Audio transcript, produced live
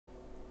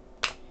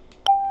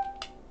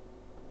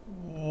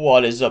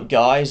What is up,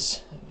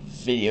 guys?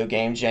 Video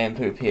game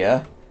JNPoop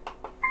here.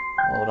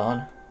 Hold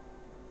on.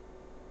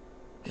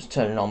 Just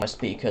turning on my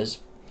speakers.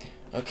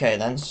 Okay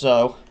then,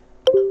 so...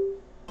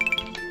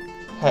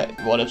 Hey,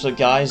 what is up,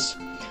 guys?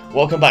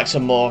 Welcome back to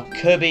more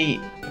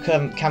Kirby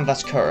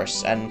Canvas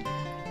Curse, and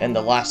in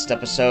the last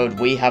episode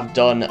we have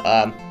done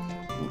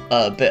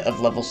a bit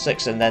of level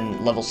 6 and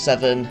then level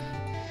 7,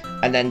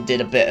 and then did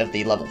a bit of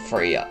the level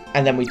 3,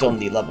 and then we done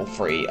the level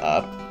 3,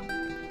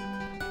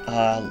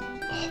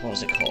 what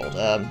was it called?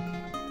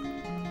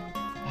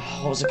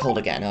 What was it called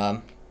again?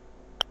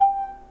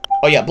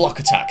 Oh yeah, block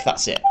attack,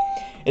 that's it.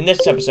 In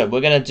this episode,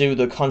 we're gonna do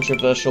the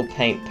controversial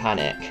paint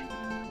panic,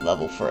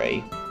 level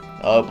 3.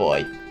 Oh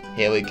boy,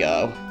 here we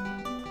go.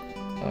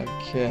 I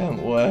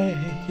can't wait.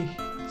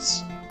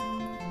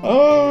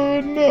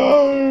 Oh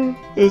no,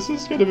 this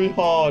is gonna be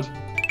hard.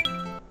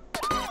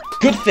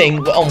 Good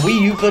thing we're on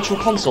Wii U Virtual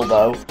Console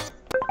though,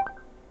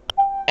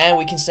 and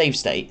we can save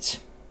state.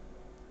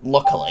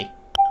 Luckily.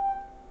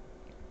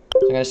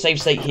 So I'm going to save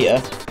state here.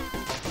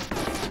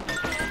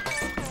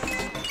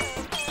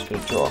 Just going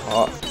to draw a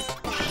heart.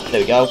 There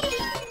we go.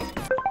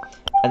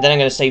 And then I'm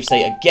going to save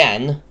state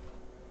again.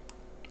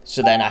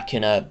 So then I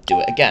can do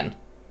it again.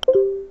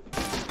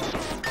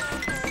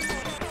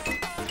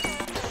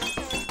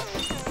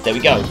 There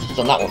we go.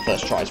 Done that one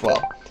first try as well.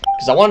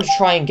 Because I want to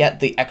try and get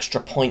the extra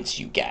points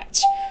you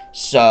get.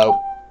 So,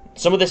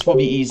 some of this will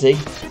be easy.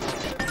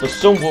 But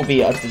some will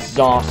be a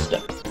disaster.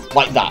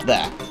 Like that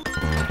there.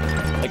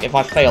 Like, if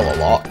I fail a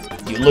lot,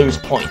 you lose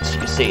points, you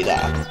can see there.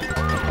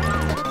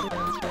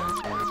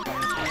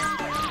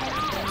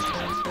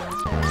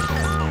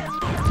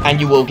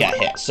 And you will get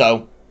hit,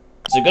 so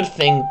it's a good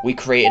thing we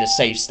created a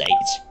save state.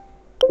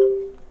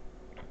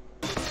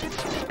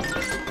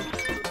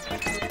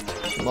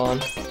 Come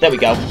on. There we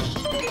go.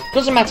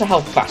 Doesn't matter how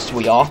fast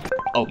we are.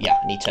 Oh yeah,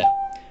 I need to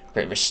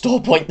create a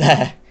restore point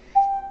there.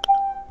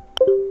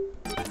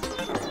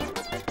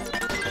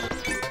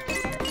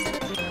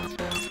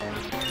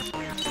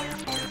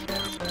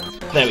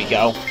 There we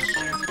go.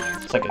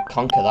 So I could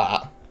conquer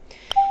that.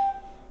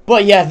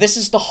 But yeah, this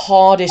is the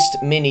hardest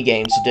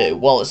minigame to do.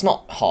 Well, it's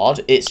not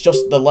hard, it's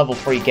just the level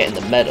 3 getting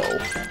the medal.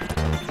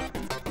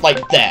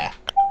 Like there.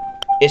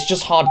 It's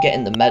just hard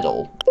getting the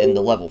medal in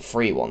the level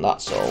 3 one,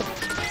 that's all.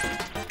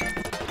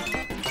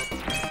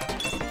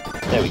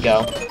 There we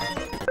go.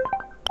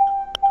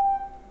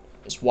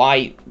 It's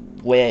why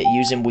we're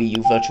using Wii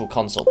U Virtual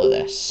Console for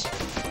this.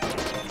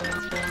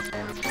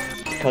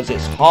 Because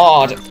it's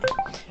hard.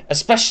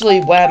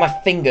 Especially where my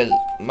finger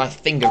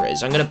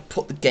is. I'm gonna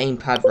put the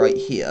gamepad right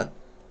here.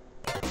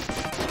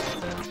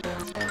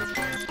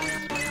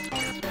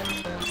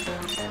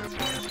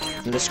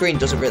 And the screen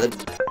doesn't really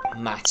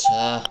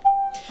matter.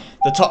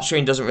 The top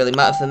screen doesn't really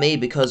matter for me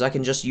because I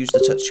can just use the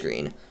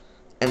touchscreen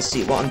and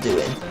see what I'm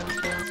doing.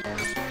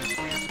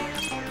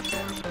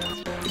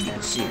 And you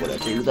can see what I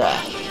do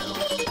there.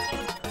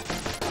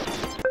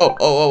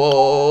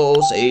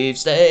 Oh, save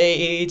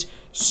state.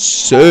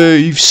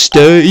 Save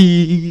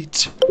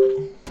state.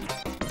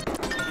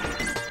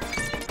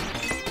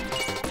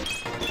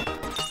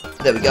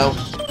 There we go.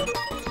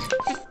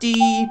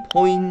 50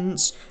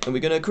 points. And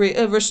we're going to create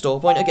a restore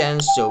point again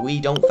so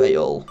we don't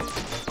fail.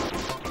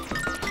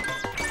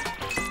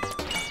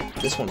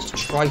 This one's a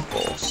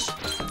Triforce.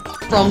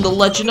 From The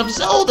Legend of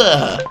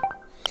Zelda!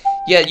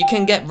 Yeah, you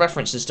can get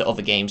references to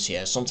other games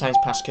here. Sometimes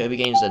past Kirby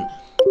games and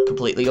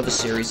completely other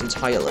series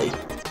entirely. I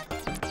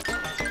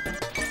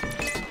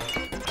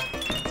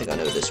think I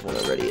know this one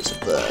already. It's a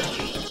bird.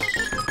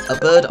 A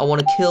bird I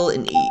want to kill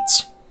and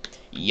eat.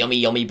 Yummy,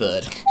 yummy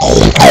bird.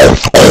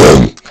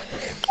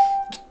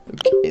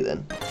 Okay,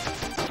 then.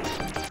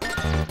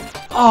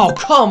 Oh,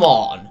 come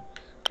on!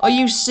 Are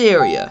you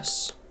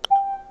serious?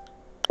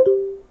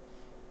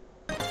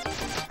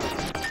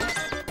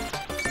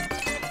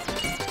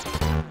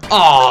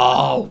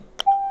 Oh!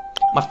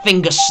 My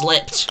finger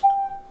slipped.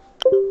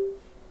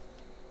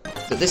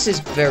 But this is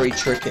very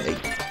tricky.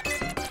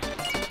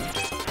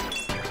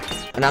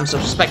 And I'm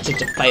suspected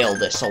to fail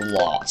this a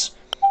lot.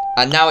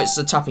 And now it's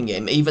the tapping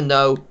game, even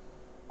though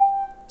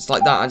it's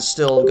like that, I'm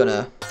still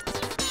gonna...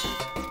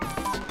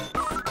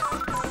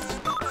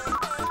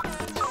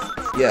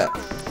 Yeah,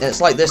 and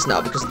it's like this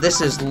now, because this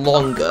is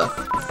longer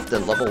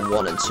than level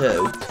 1 and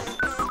 2.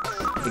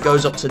 It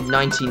goes up to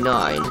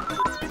 99.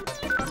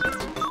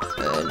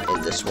 And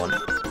in this one.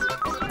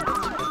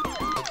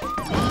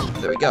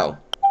 There we go.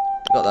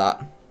 Got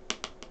that.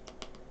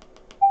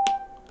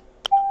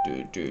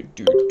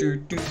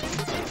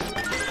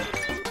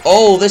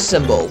 Oh, this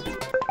symbol.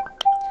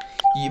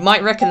 You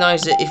might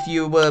recognize it if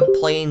you were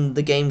playing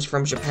the games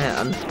from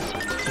Japan.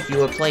 If you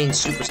were playing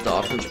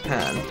Superstar from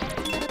Japan.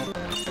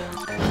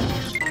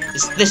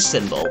 It's this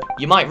symbol.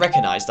 You might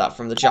recognize that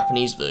from the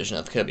Japanese version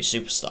of Kirby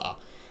Superstar.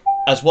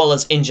 As well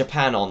as in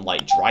Japan on,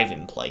 like,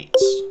 driving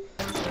plates.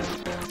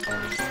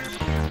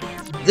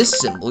 This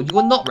symbol you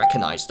will not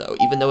recognize, though,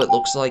 even though it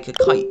looks like a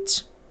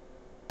kite.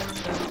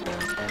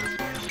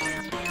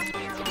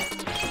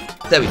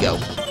 There we go.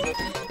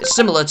 It's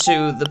similar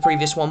to the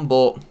previous one,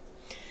 but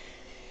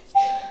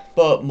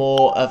but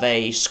more of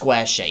a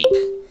square shape.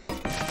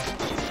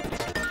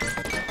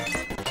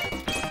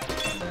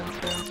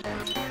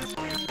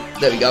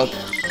 There we go.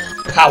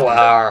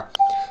 Power!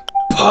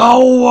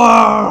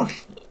 Power!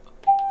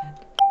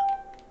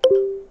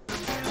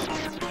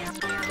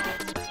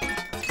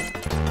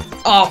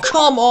 Oh,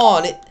 come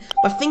on!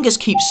 My fingers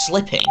keep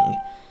slipping.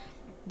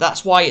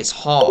 That's why it's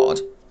hard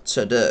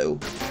to do.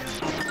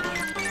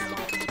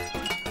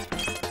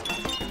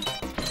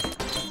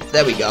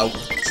 There we go.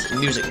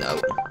 Music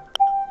note.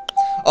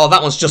 Oh,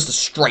 that one's just a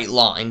straight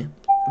line.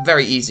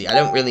 Very easy. I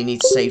don't really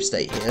need to save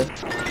state here.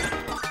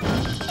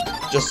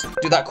 Just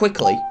do that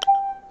quickly.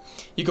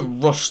 You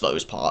can rush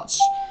those parts.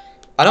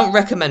 I don't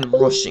recommend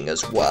rushing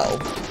as well.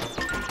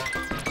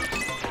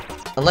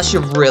 Unless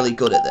you're really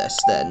good at this,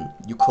 then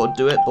you could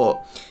do it,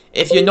 but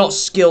if you're not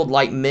skilled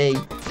like me,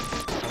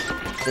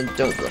 then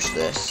don't rush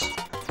this.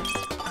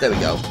 There we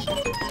go.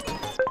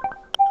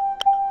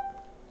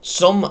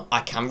 Some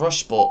I can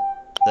rush, but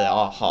they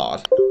are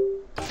hard.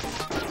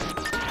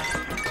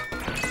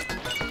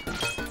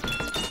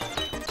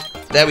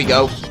 There we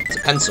go. It's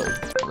a pencil.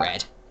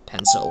 Red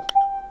pencil.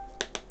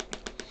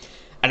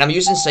 And I'm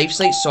using save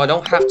states, so I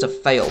don't have to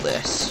fail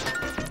this.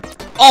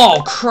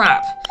 Oh,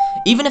 crap!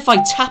 Even if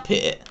I tap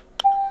it,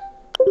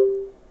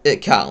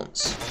 it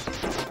counts.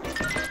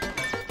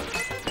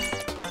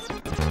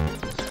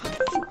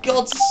 For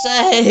God's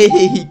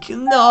sake!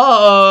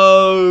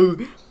 No!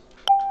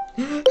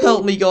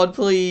 Help me, God,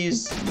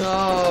 please.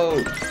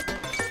 No!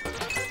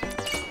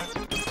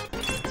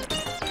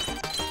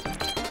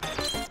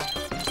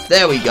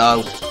 There we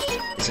go.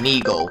 It's an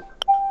eagle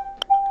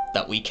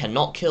that we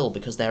cannot kill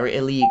because they're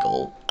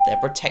illegal. They're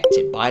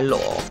protected by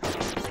law.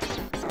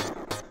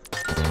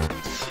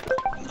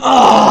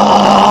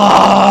 Ah!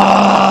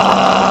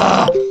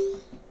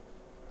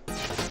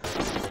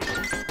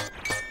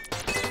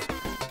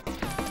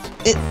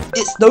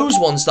 It's those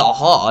ones that are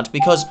hard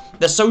because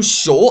they're so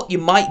short you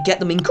might get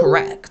them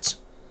incorrect.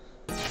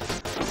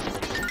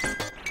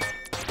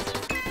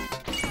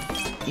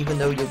 Even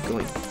though you're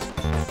going...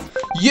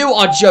 You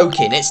are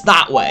joking, it's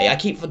that way, I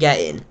keep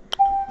forgetting.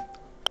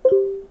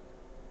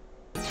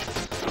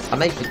 I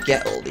may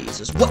forget all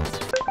these as well.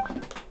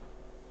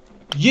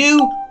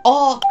 You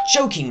are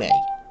joking me.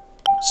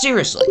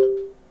 Seriously.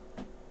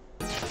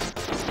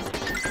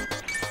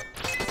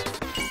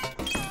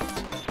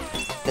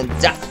 Then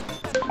that...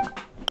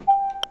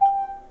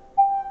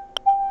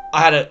 I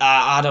had a...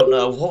 I don't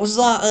know, what was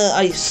that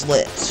I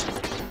slipped?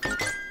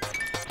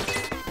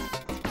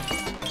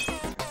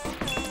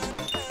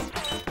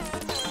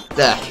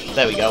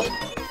 There we go.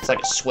 It's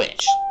like a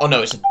switch. Oh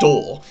no, it's a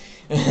door.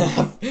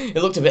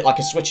 It looked a bit like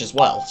a switch as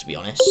well, to be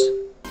honest.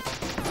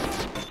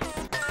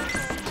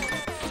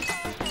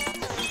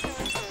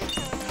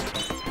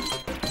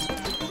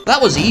 That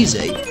was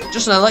easy.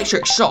 Just an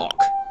electric shock.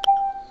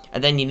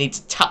 And then you need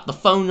to tap the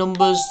phone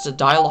numbers to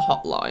dial a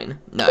hotline.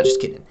 No,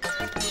 just kidding.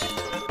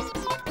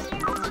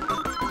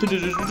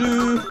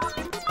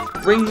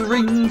 Ring,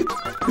 ring.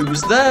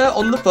 Who's there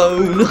on the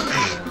phone?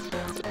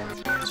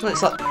 That's what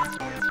it's like.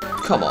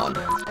 Come on.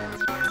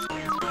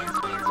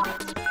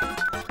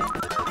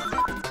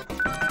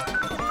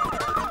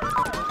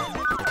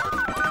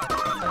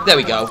 There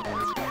we go.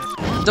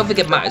 Don't think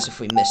it matters if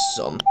we miss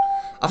some.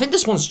 I think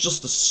this one's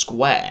just a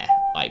square,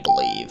 I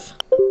believe.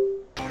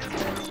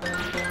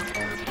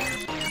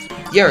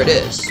 Yeah, it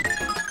is.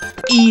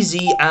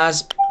 Easy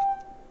as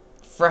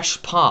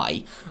fresh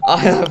pie. I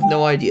have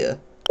no idea.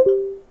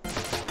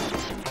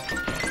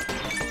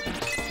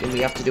 Then we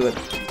have to do a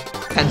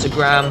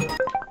pentagram,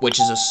 which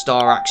is a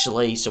star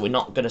actually, so we're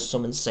not going to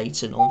summon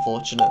Satan,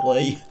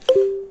 unfortunately.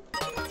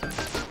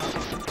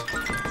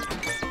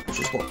 Which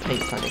is what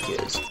Paint Panic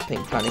is.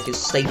 Paint Panic is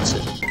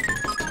Satan.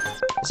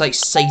 It's like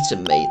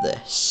Satan made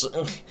this.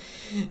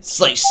 It's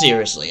like,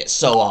 seriously, it's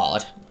so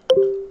hard.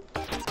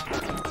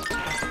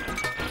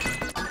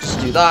 Just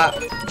do that,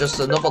 just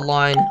another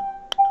line.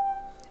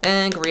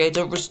 And create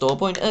a restore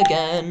point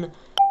again.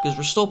 Because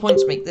restore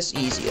points make this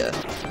easier.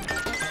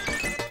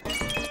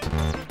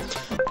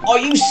 Are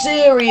you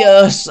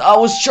serious? I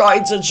was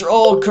trying to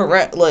draw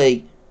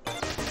correctly.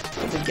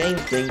 The game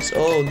thinks,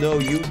 oh no,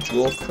 you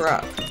draw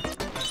crap.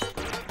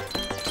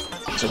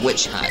 It's a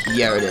witch hat.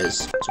 Yeah, it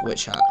is. It's a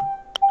witch hat.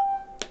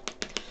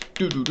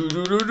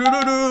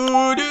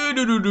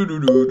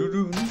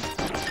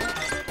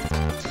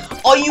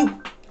 Are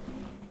you...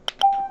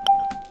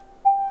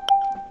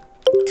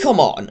 Come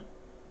on.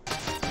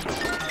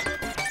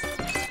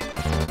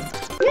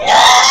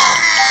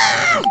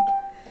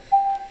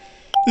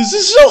 This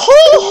is so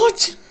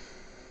hard!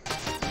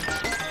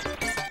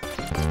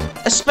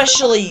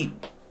 Especially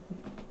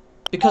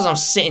because I'm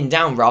sitting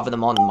down rather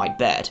than on my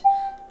bed.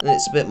 And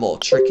it's a bit more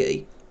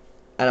tricky.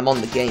 And I'm on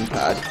the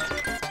gamepad.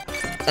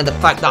 And the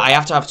fact that I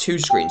have to have two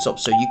screens up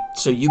so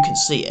you can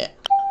see it.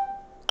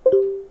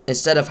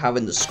 Instead of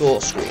having the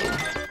score screen.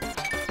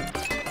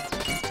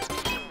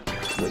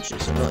 Which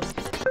is annoying.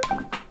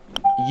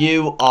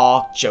 You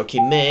are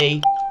joking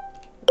me.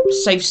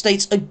 Save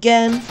states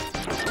again.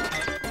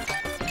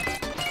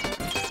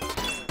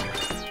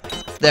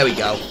 There we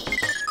go.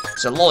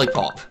 It's a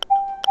lollipop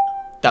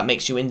that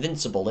makes you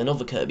invincible in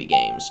other Kirby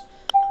games.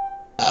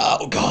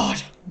 Oh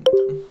god.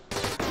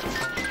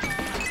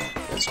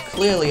 It's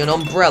clearly an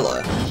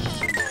umbrella.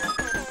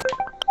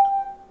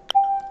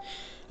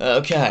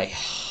 Okay.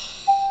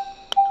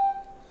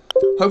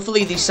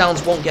 Hopefully these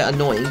sounds won't get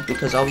annoying,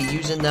 because I'll be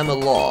using them a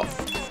lot.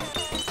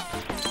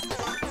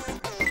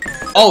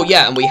 Oh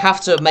yeah, and we have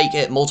to make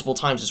it multiple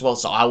times as well,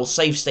 so I will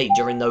save state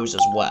during those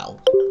as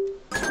well.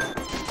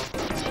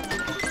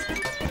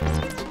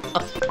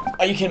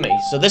 Are you kidding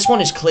me? So this one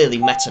is clearly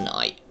Meta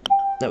Knight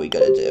that we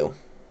gotta do.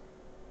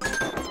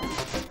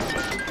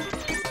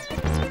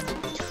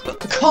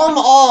 Come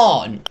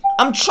on!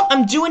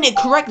 I'm doing it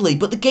correctly,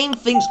 but the game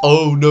thinks,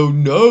 oh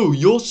no,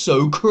 you're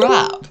so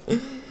crap.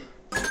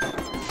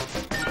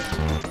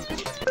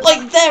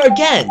 Like, there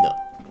again.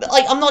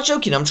 Like, I'm not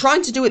joking, I'm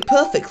trying to do it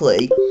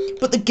perfectly,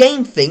 but the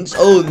game thinks,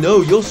 oh no,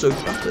 you're so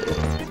crap at it.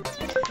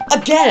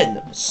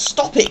 Again!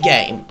 Stop it,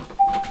 game!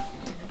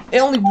 It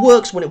only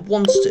works when it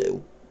wants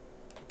to.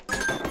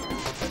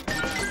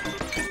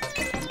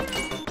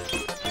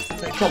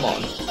 Like, come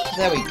on.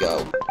 There we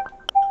go.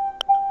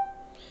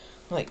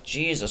 Like,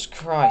 Jesus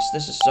Christ,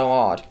 this is so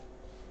hard.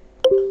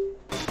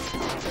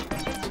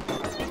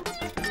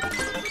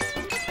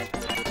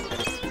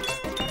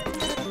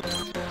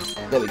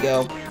 There we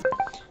go.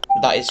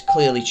 That is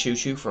clearly Choo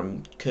Choo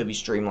from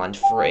Kirby's Dream Land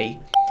 3.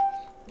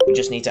 We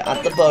just need to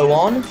add the bow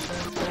on.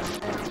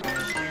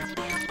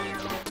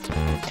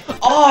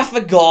 Oh, I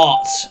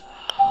forgot!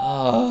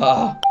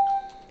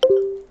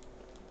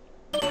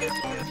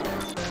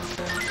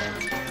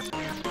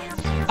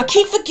 I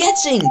keep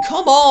forgetting!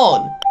 Come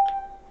on!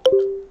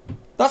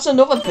 That's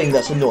another thing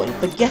that's annoying.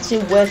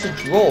 Forgetting where to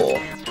draw.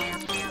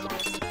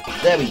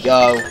 There we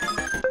go.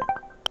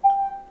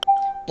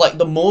 Like,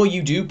 the more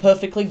you do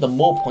perfectly, the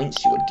more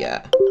points you would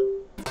get.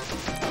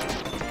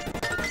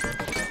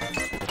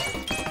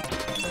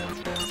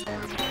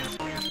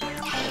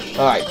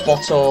 Alright,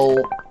 bottle.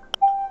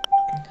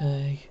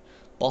 Okay.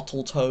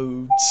 Bottle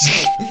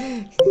toads.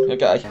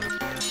 Okay.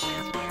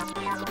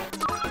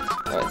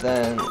 Alright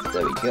then,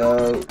 there we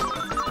go.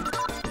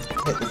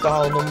 Hit the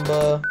dial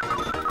number.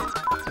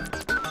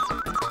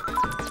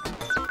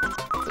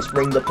 Let's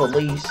ring the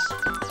police.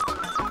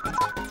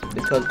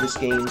 Because this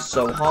game's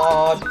so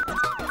hard.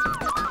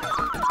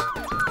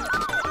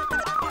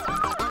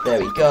 There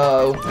we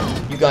go.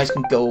 You guys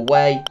can go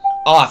away.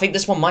 Oh, I think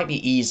this one might be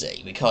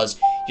easy, because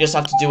you just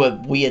have to do a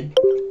weird,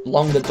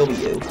 longer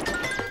W.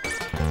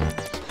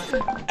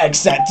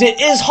 Except it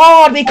is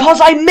hard,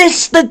 because I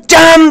missed the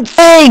damn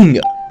thing!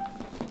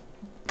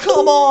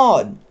 Come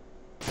on!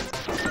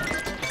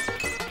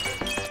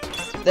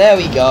 There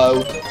we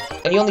go.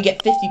 And you only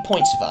get 50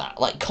 points for that.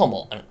 Like, come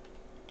on.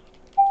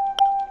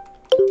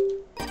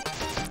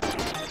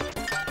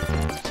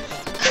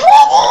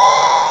 Come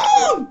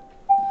on!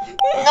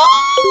 No!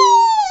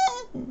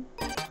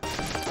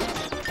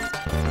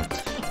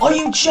 Are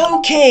you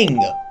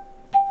joking?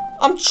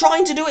 I'm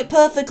trying to do it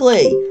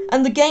perfectly,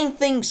 and the game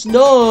thinks,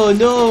 no,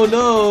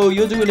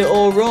 you're doing it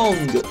all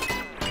wrong.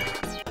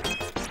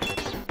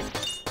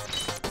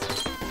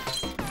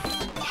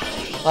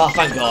 Oh,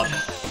 thank God.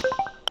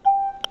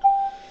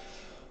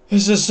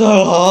 This is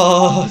so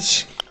hard.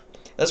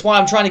 That's why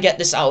I'm trying to get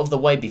this out of the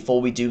way before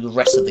we do the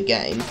rest of the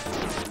game.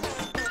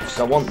 Because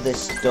I want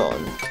this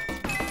done.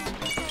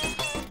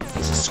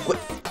 It's a squid.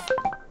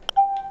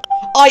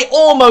 I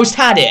almost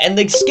had it, and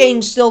this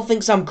game still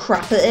thinks I'm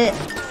crap at it.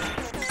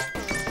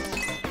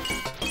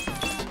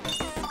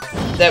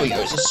 There we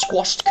go, it's a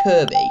squashed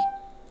Kirby.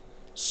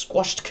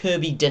 Squashed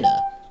Kirby dinner.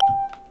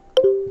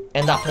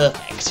 Ain't that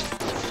perfect?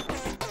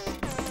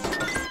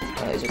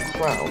 That is a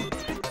crown.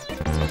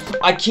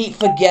 I keep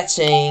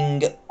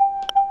forgetting.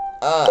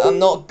 I'm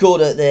not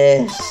good at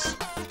this.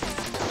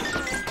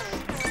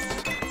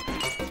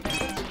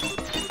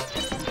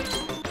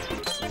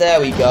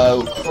 There we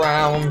go,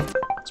 crown.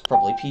 It's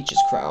probably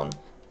Peach's crown.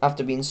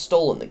 After being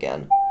stolen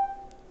again.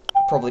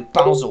 Probably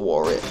Bowser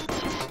wore it.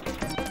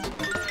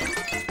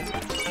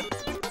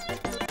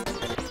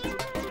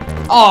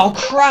 Oh,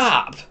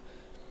 crap!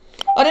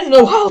 I didn't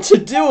know how to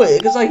do it,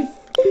 because I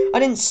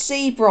didn't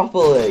see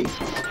properly.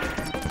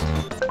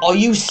 Are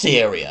you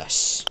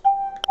serious?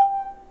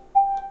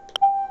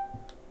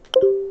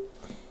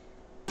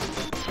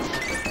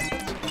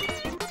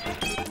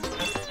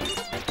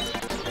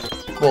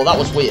 Well, that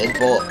was weird,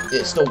 but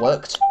it still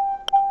worked.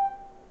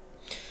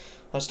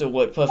 That still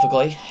worked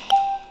perfectly.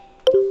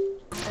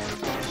 I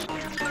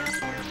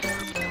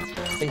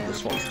think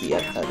this one's the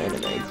an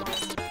enemy.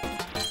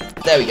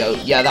 There we go.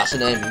 Yeah, that's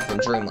an enemy from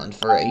Dreamland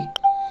 3.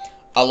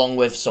 Along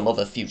with some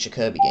other future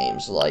Kirby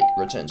games, like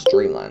Return to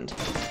Dreamland.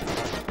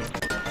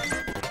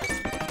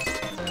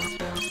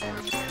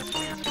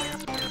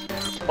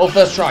 Oh,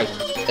 first try.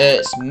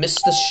 It's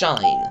Mr.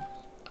 Shine.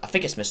 I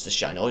think it's Mr.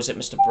 Shine, or is it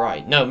Mr.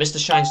 Bright? No, Mr.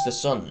 Shine's the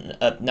sun.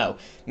 No,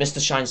 Mr.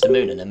 Shine's the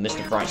moon, and then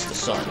Mr. Bright's the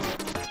sun.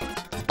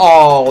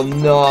 Oh,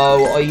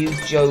 no. Are you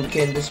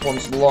joking? This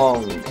one's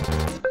long.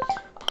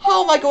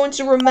 How am I going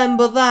to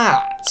remember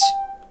that?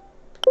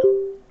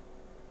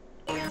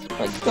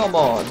 Like, come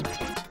on.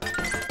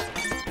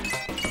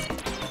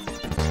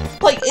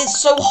 Like, it's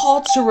so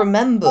hard to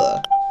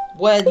remember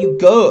where you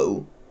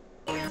go.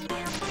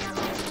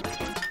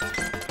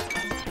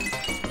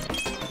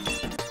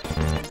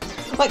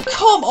 Like,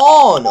 come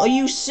on! Are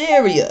you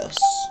serious?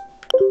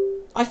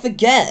 I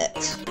forget.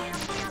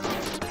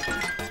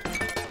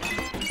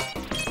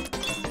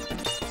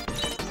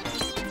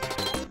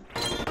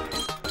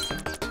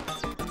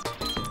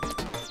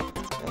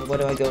 Where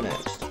do I go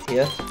next?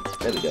 Here?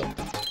 There we go.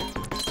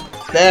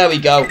 There we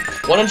go.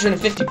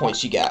 150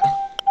 points you get.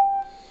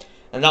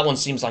 And that one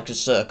seems like a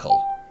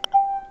circle.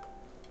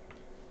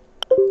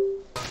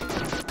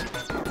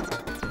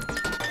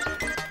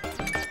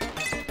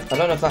 I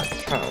don't know if that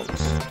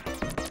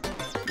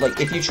counts. Like,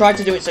 if you try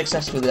to do it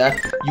successfully there,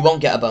 you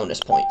won't get a bonus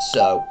point,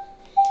 so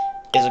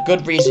there's a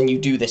good reason you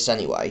do this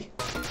anyway.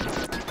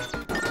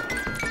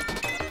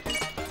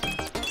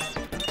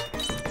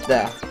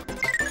 There.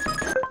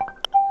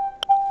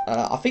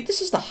 I think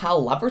this is the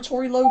HAL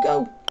Laboratory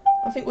logo,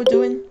 I think we're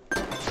doing.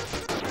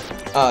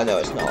 Oh, no,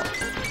 it's not.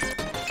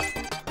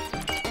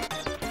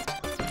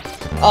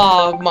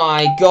 Oh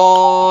my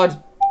god!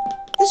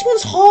 This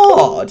one's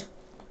hard!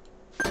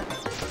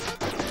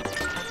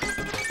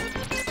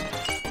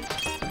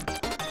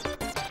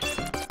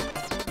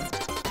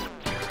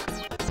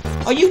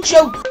 Are you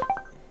joking?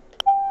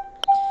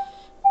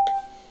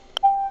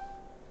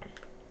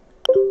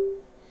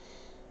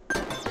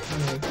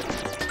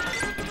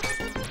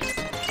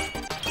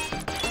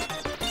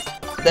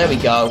 There we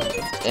go.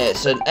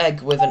 It's an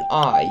egg with an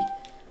eye,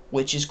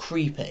 which is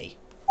creepy.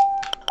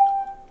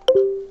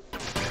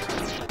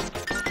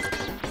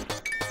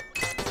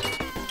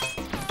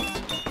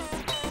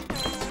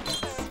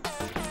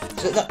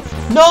 Is it that?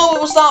 No,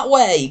 it was that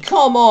way!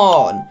 Come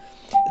on!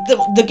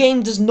 The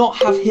game does not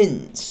have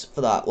hints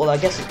for that. Well, I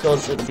guess it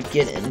does at the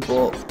beginning,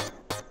 but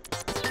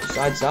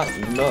besides that,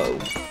 no.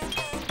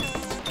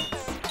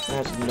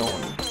 There's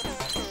none.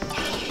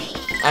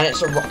 And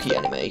it's a rocky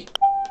enemy.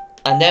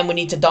 And then we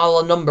need to dial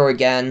a number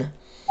again.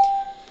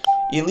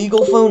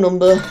 Illegal phone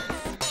number.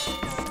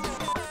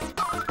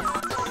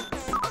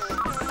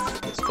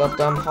 It's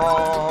goddamn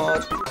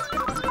hard.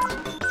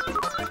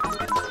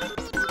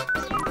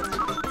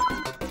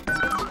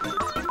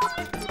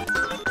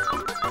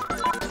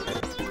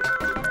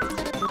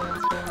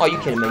 Are you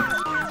kidding me?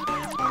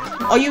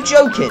 Are you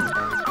joking?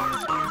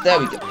 There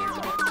we go.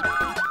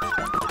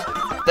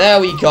 There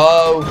we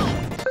go.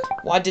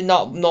 Why did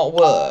not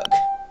work?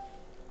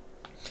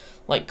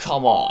 Like,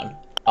 come on.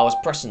 I was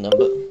pressing them,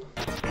 but...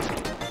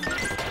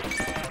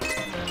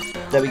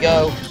 There we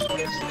go.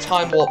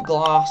 Time warp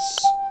glass.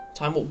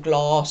 Time warp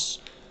glass.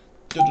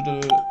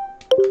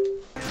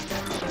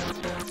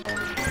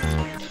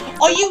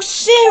 Are you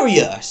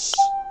serious?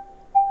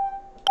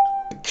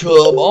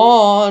 Come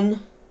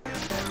on.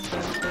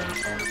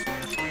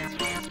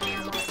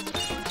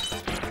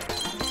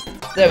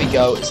 There we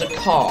go. It's a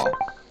car.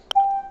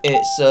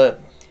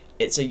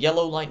 It's a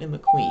yellow Lightning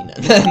McQueen.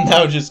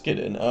 No, just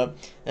kidding.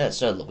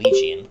 That's a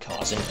Luigi and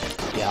cars.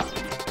 Yeah.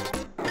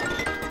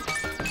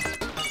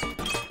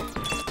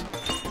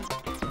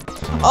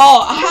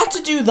 Oh, I had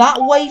to do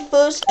that way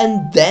first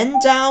and then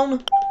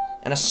down,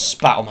 and I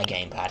spat on my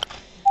gamepad.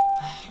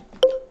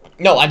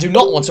 No, I do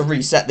not want to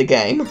reset the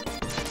game,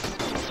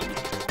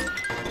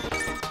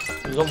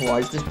 because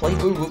otherwise this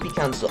playthrough will be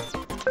cancelled.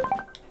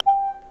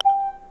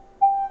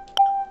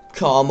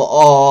 Come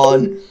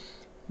on.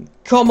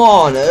 Come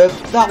on,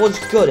 that was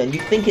good, and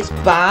you think it's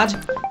bad?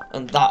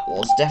 And that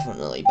was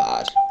definitely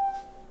bad.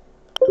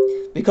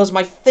 Because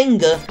my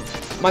finger,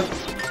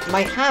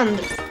 my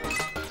hand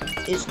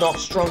is not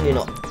strong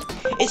enough.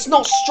 It's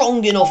not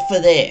strong enough for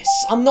this.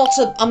 I'm not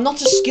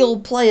a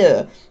skilled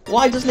player.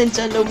 Why does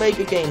Nintendo make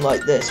a game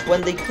like this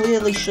when they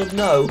clearly should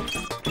know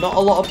not a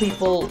lot of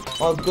people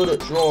are good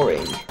at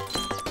drawing?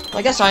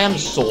 I guess I am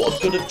sort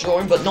of good at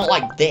drawing, but not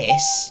like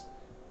this.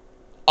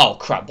 Oh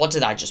crap, what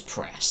did I just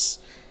press?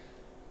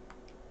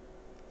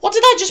 What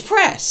did I just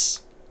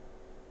press?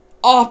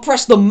 Oh, I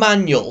pressed the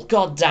manual.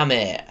 God damn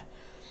it.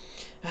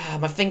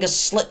 My finger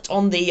slipped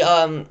on the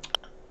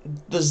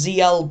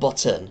ZL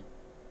button.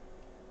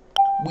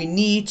 We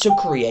need to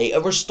create a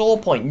restore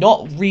point,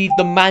 not read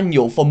the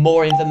manual for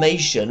more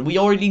information. We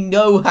already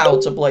know how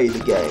to play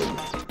the game.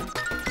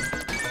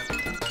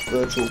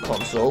 Virtual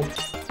Console.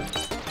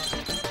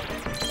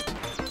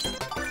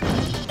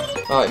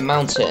 Alright,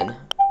 mountain.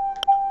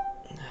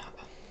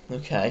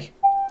 Okay.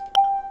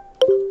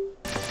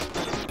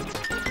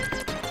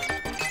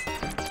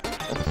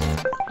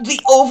 The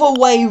other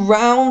way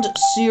round?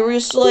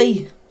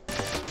 Seriously?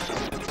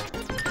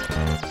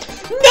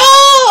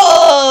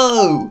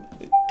 No!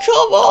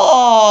 Come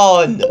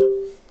on!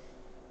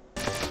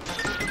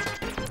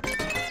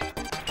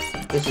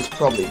 This is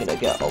probably gonna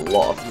get a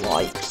lot of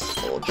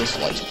likes or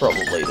dislikes,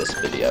 probably, this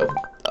video.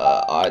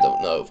 I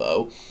don't know,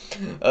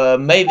 though.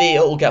 Maybe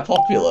it'll get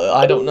popular,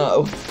 I don't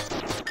know.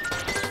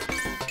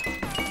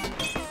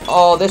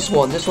 Oh, this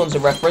one's a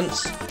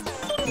reference.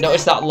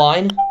 Notice that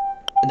line?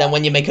 And then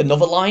when you make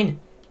another line,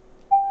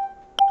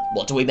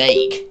 what do we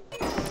make?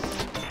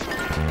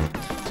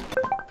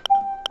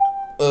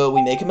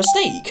 We make a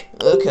mistake.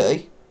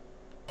 Okay.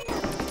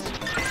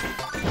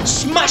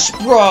 Smash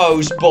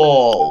Bros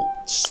ball!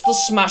 It's the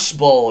Smash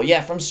Ball,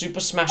 yeah, from Super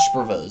Smash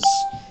Brothers.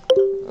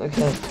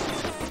 Okay.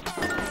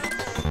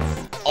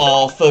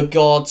 Oh, for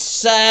God's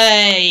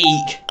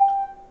sake!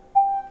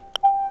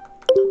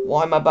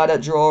 Why am I bad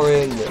at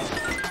drawing?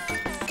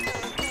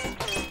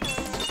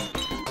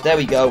 There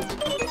we go.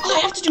 Oh, I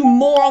have to do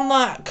more on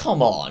that?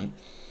 Come on.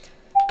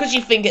 Because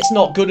you think it's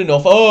not good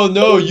enough. Oh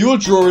no, you're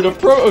drawing a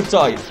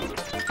prototype.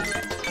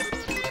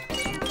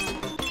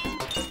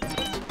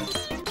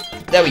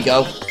 There we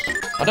go.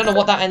 I don't know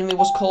what that enemy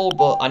was called,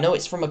 but I know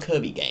it's from a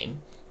Kirby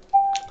game.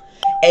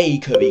 A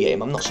Kirby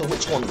game. I'm not sure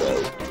which one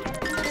though.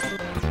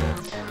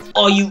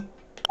 Oh, you...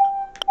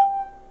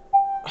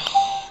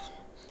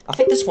 I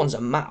think this one's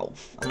a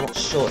mouth. I'm not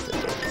sure if it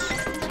is.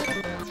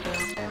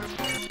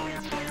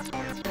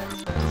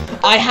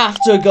 I have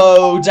to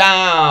go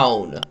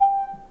down!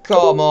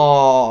 Come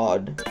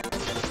on!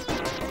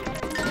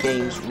 The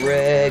game's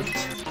rigged.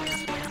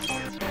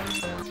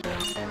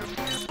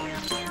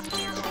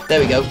 There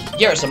we go.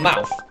 Yeah, it's a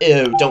mouth.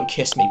 Ew, don't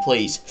kiss me,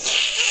 please.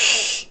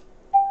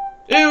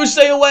 Ew,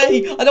 stay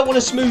away! I don't want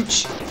to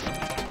smooch!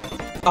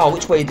 Oh,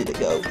 which way did it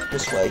go?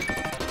 This way.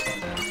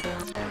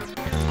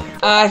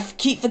 I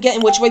keep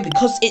forgetting which way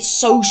because it's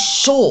so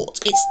short.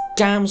 It's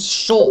damn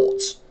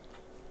short.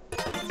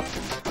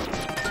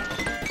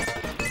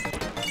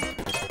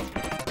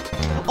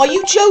 Are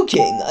you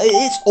joking?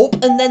 It's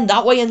up and then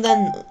that way and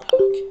then...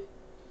 Okay.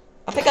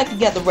 I think I can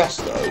get the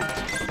rest though.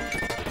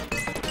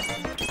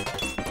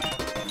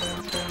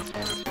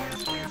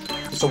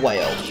 It's a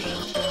whale.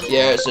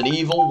 Yeah, it's an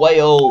evil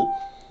whale.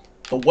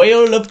 The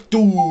Whale of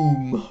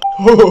Doom.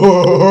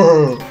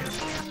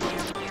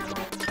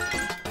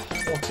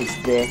 What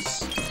is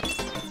this?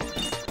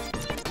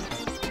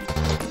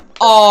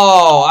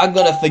 Oh, I'm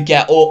gonna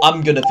forget. Oh,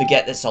 I'm gonna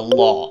forget this a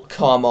lot.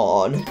 Come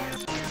on.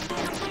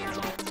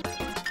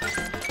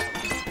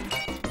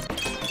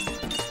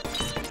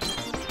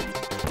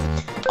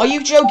 Are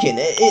you joking?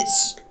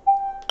 It's...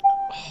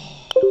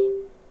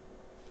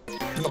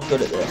 I'm not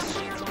good at this.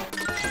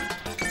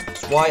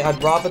 That's why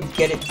I'd rather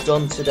get it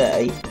done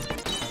today.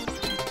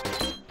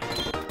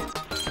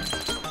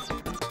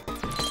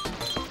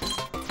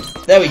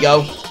 There we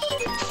go.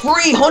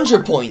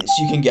 300 points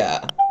you can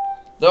get.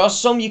 There are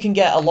some you can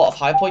get a lot of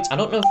high points. I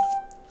don't know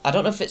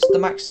if it's the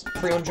max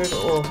 300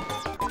 or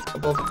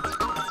above.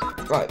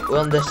 Right, we're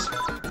on this.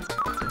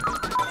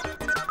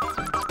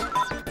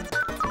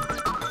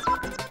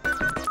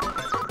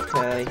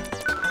 Okay.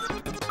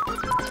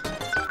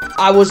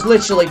 I was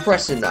literally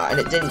pressing that and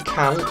it didn't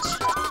count.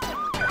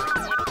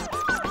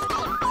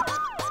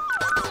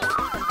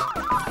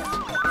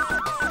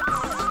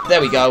 There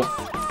we go.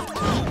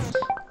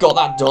 Got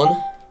that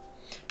done.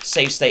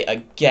 Save state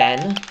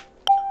again.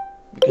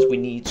 Because we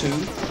need to.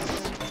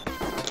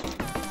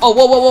 Oh,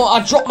 whoa, whoa, whoa.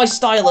 I dropped my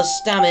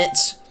stylus, damn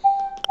it.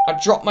 I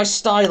dropped my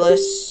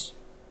stylus.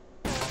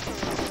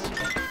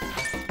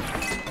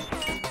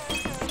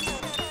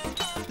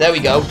 There we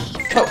go.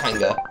 Coat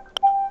hanger.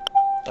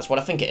 That's what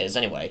I think it is,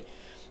 anyway.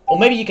 Or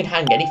maybe you can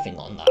hang anything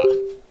on that.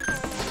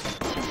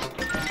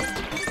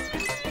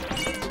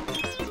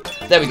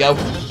 There we go.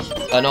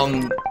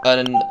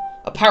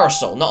 A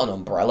parasol, not an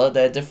umbrella.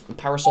 They're different.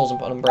 Parasols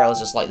and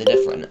umbrellas are slightly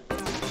different.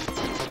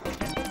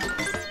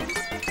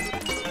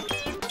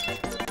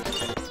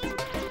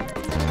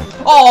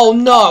 Oh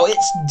no,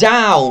 it's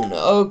down.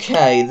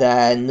 Okay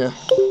then.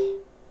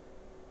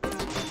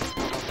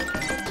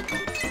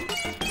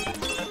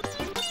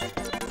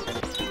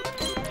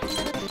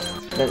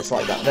 Then it's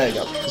like that. There you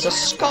go. It's a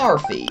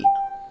scarfy.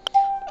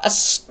 A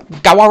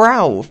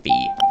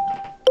scarfy.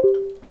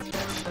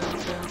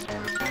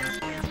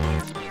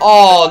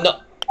 Oh no.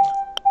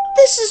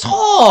 This is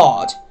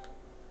hard!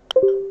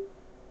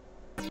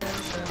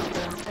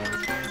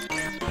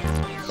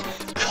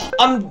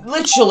 I'm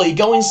literally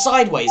going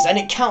sideways and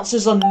it counts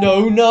as a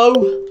no-no?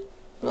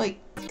 Like,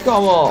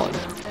 come on.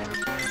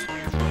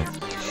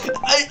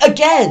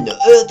 Again,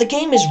 the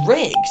game is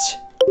rigged.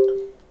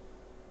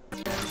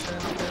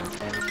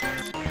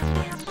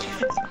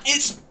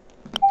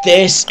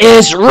 This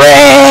is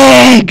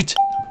rigged!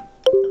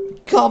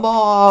 Come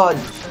on!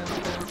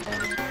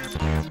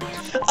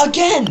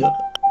 Again!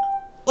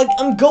 Like,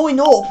 I'm going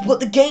up, but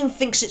the game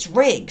thinks it's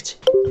rigged.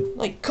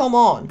 Like, come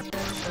on.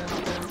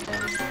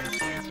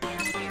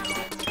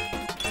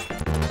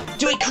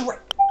 Do it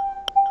correct.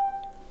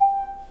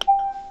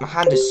 My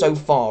hand is so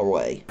far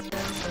away.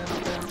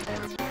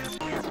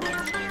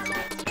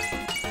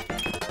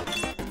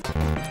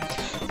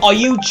 Are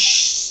you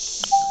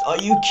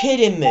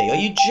kidding me? Are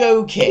you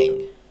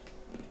joking?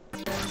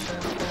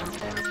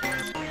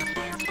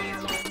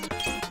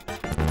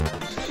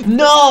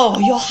 No,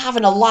 you're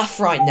having a laugh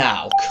right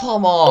now.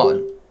 Come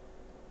on.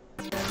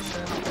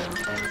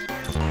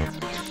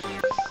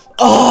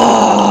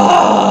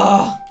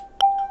 Oh!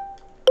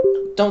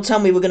 Don't tell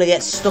me we're gonna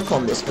get stuck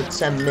on this for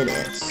 10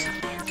 minutes.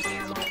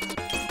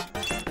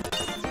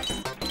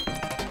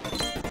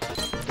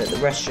 But the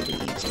rest should be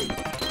easy.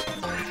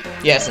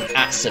 Yeah, it's an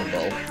 @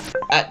 symbol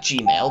at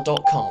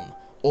gmail.com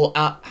or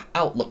at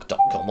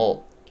outlook.com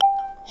or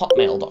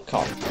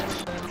hotmail.com.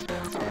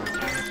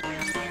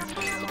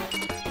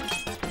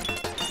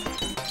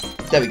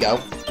 There we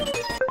go.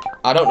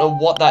 I don't know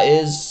what that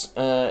is.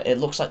 It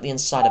looks like the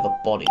inside of a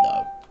body,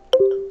 though.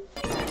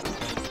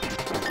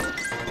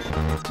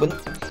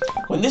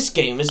 When this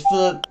game is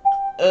for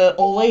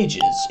all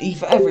ages,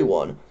 for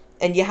everyone,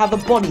 and you have a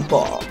body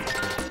part.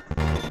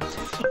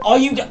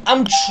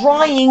 I'm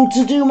trying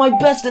to do my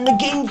best, and the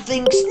game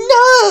thinks,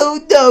 no,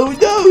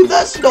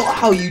 that's not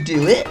how you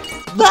do it.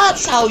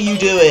 That's how you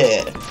do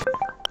it.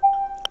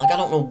 Like, I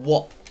don't know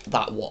what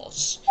that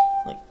was.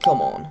 Like,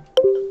 come on.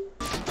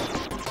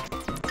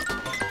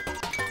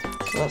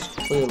 That's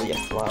clearly a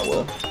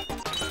flower.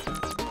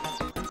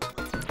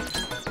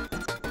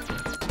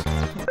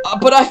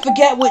 But I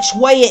forget which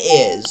way it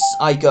is.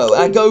 I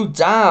go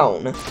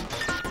down.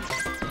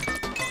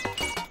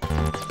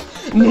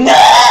 No!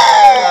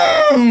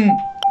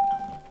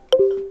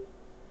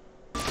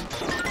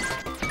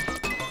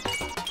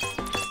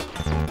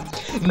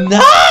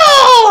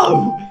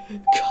 No!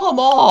 Come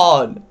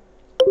on!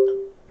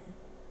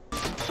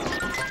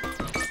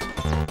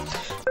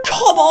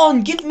 Come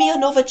on, give me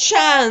another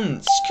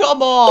chance!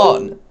 Come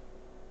on!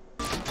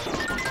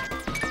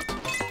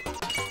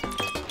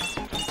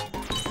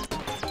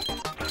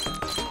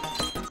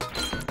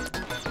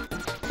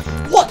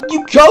 What?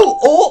 You go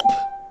up?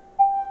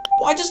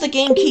 Why does the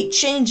game keep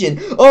changing?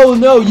 Oh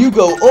no, you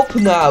go up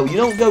now. You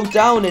don't go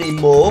down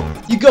anymore.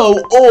 You go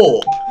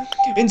up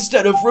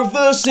instead of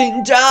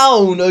reversing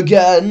down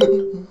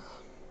again.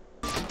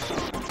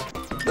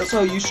 That's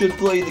how you should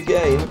play the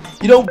game.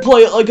 You don't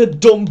play it like a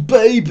dumb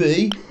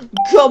baby.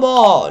 Come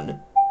on.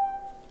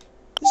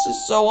 This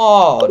is so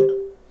hard.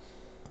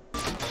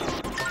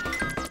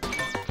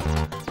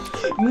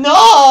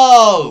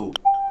 No!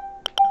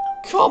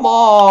 Come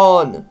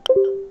on.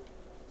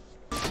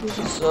 This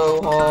is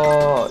so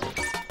hard.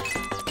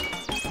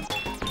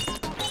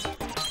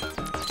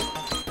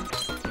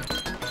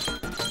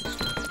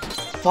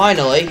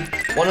 Finally,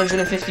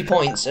 150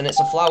 points, and it's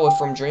a flower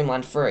from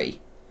Dreamland 3.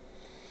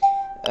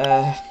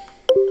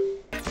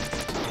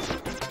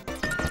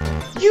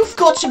 You've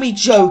got to be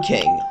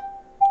joking!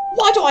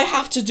 Why do I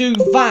have to do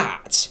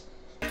that?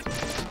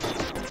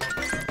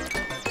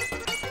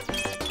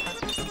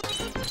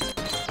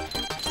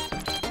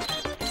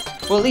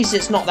 Well, at least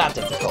it's not that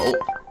difficult.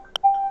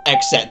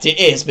 Except it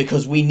is,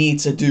 because we need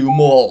to do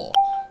more.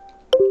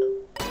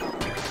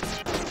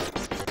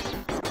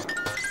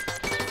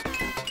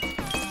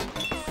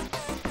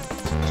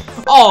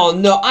 Oh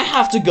no, I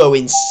have to go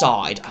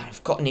inside.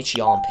 I've got an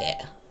itchy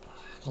armpit.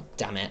 God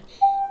damn it.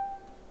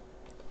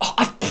 Oh,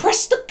 I've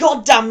pressed the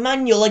goddamn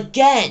manual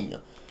again.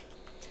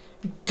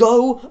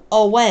 Go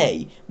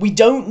away. We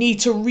don't need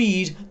to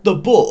read the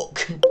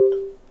book.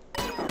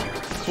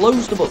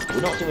 Close the book.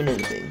 We're not doing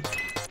anything.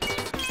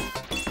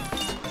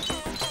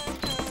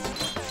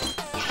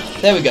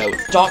 There we go.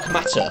 Dark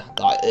Matter,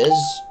 that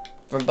is.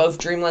 From both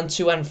Dreamland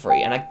 2 and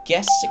 3. And I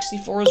guess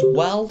 64 as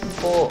well.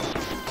 But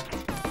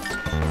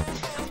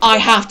I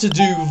have to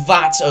do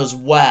that as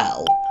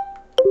well.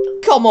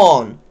 Come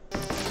on.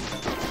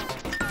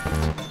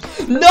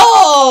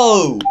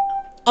 No!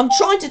 I'm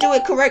trying to do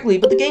it correctly,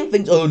 but the game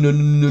thinks, oh, no,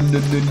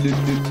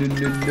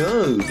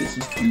 this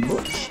is too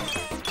much.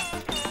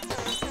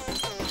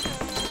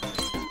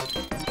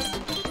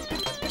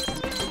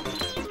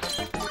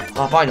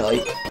 Ah,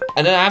 finally.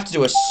 And then I have to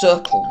do a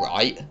circle,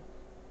 right?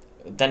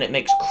 Then it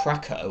makes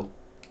Krakow.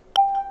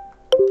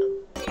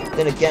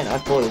 Then again, I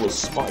thought it was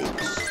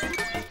spikes.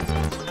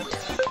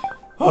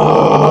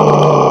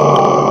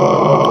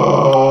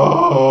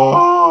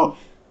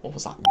 What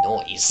was that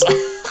noise?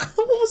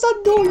 What was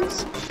that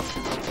noise?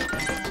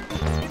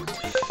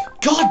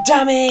 God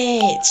damn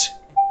it!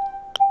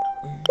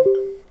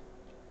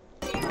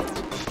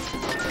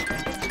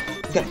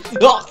 Okay.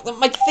 Oh,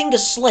 my finger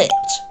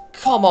slipped.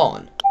 Come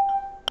on.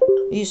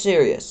 Are you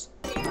serious?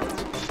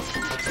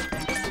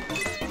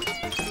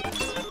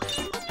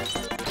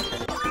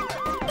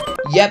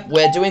 Yep,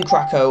 we're doing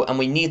Krakow, and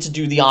we need to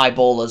do the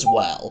eyeball as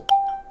well.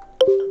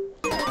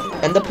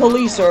 And the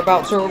police are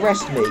about to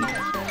arrest me.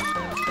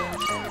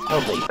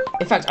 Hopefully.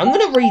 In fact, I'm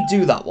going to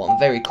redo that one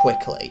very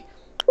quickly.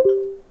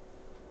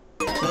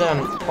 So then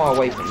I'm far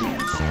away from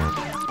these.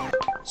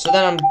 So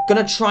then I'm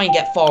going to try and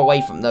get far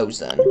away from those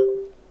then.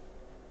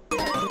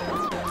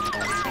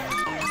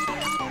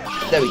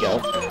 There we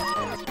go.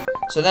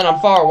 So then I'm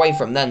far away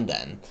from them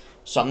then.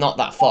 So I'm not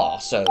that far,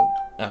 so...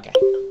 Okay.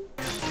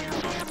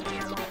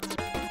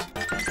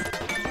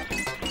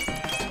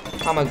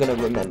 How am I going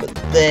to remember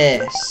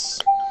this?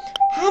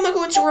 How am I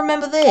going to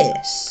remember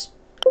this?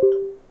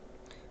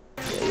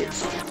 We'll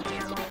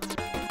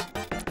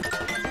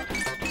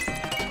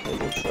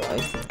try.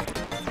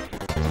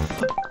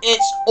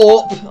 It's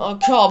up! Oh,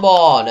 come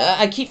on!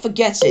 I keep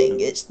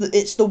forgetting. It's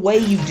the way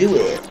you do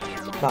it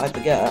that I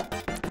forget.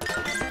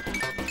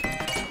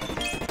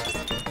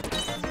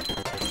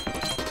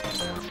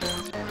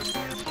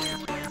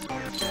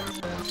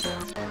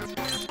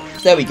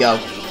 There we go.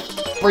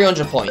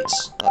 300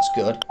 points. That's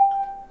good.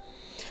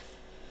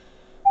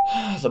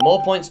 The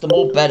more points, the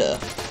more better.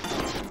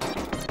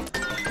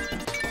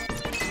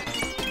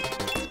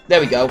 There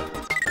we go.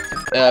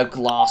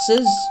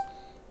 Glasses.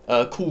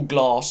 cool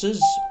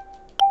glasses.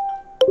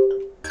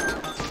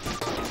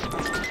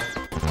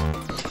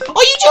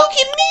 Are you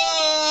joking me?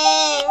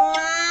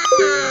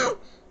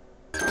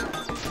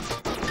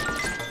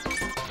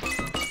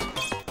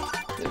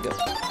 There we go.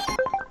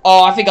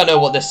 Oh, I think I know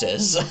what this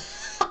is.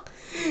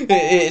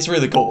 It's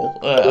really cool.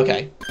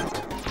 Okay.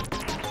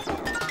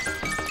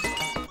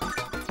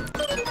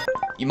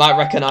 You might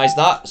recognize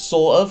that,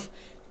 sort of,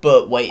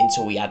 but wait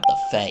until we add the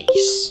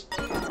face.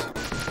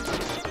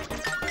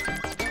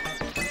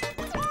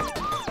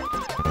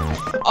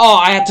 Oh,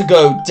 I had to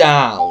go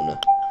down.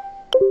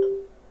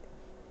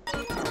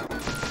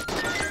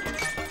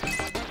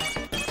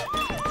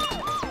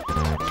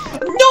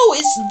 No,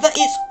 it's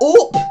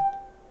up.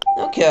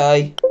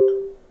 Okay.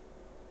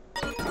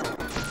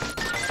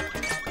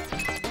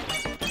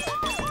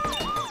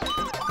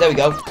 There we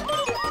go.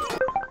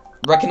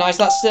 Recognize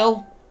that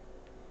still?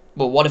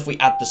 But what if we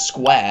add the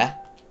square?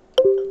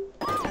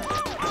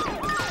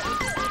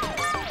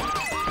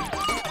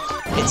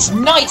 It's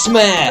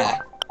Nightmare!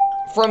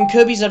 From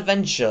Kirby's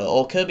Adventure,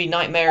 or Kirby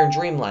Nightmare in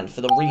Dreamland for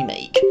the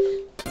remake.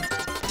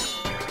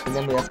 And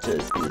then we have to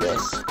do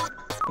this.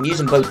 I'm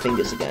using both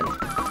fingers again.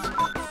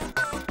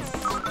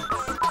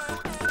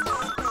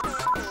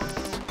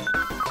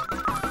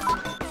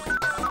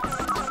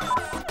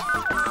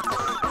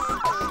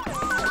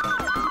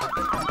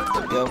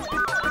 There we go.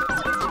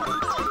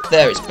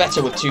 There, it's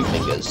better with two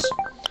fingers.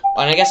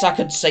 And I guess I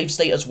could save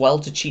state as well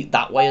to cheat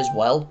that way as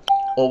well.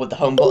 Or with the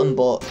home button,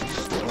 but...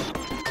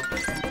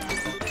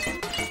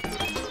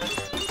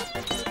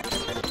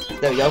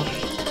 There we go.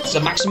 It's a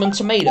maximum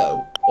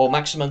tomato, or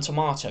maximum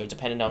tomato,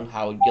 depending on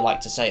how you like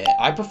to say it.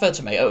 I prefer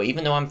tomato,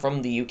 even though I'm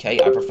from the UK,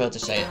 I prefer to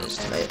say it as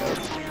tomato.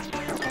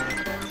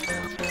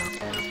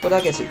 But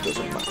I guess it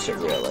doesn't matter,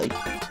 really.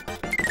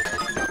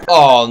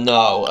 Oh,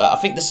 no. I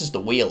think this is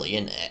the wheelie,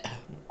 isn't it?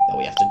 That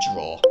we have to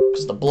draw.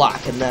 Because the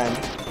black, and then...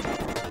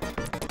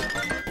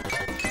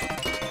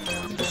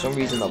 For some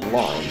reason, the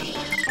line...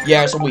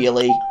 Yeah, it's a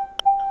wheelie.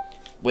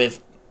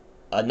 With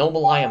a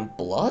normal eye and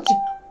blood?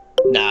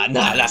 Nah,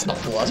 that's not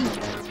blood.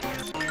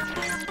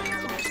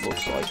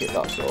 Looks like it,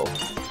 that's all.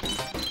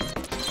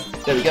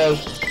 There we go.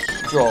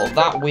 Draw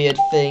that weird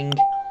thing.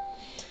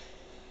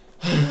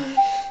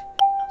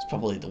 It's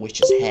probably the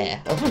witch's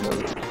hair.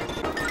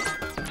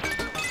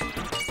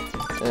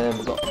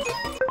 We've got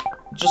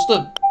just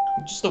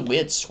a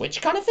weird Switch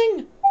kind of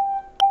thing?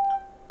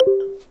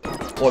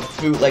 Or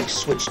bootleg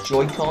Switch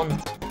Joy-Con?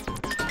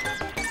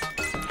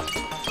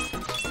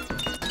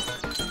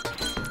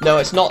 No,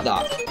 it's not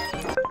that.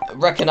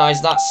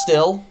 Recognize that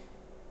still.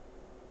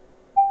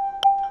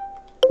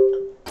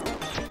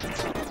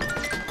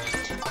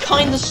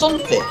 Kinda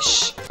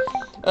Sunfish.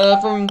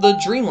 From the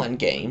Dreamland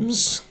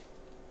games.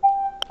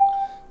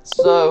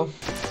 So...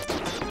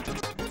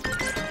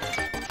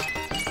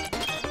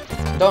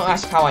 Don't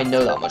ask how I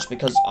know that much,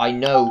 because I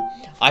know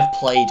I've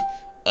played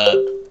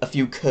a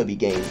few Kirby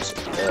games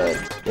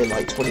in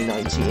like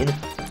 2019.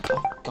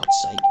 Oh,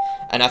 God's sake.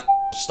 And I've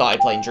started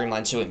playing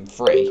Dreamland 2 and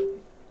 3.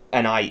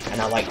 And I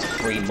liked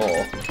 3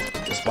 more,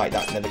 despite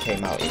that never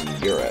came out in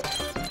Europe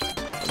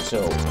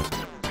until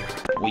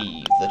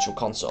Wii Virtual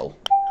Console.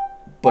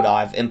 But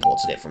I've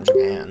imported it from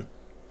Japan,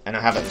 and I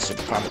have it on the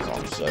Super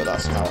Famicom, so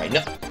that's how I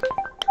know.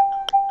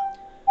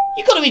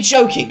 You gotta be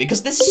joking,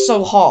 because this is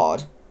so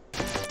hard.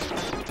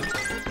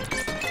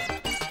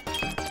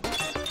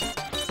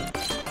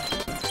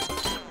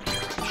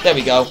 There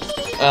we go.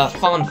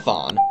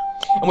 Fan.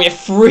 And we have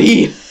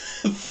free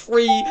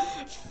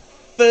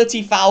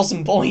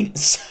 30,000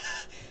 points.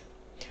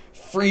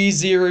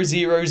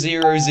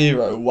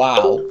 3,0,0,0,0.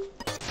 Wow.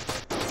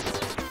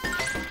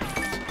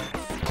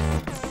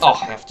 Oh,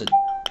 I have to...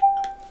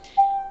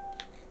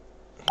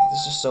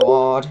 This is so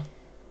hard.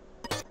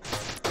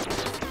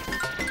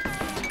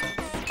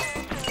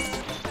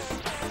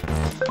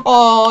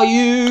 Are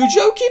you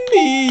joking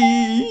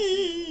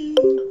me?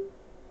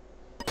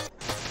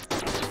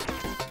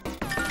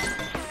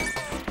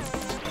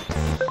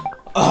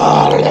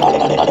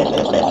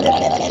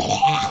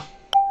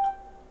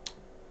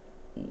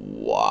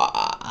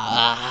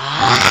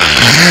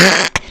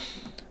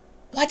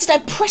 Why did I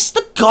press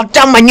the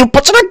goddamn menu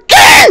button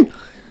again?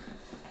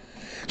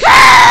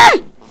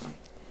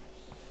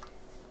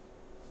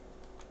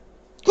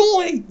 Go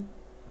away.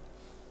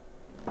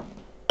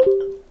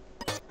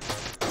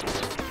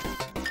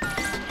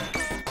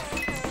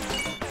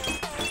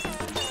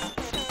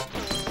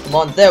 Come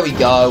on, there we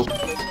go.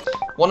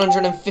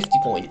 150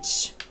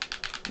 points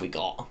we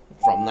got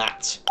from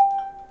that.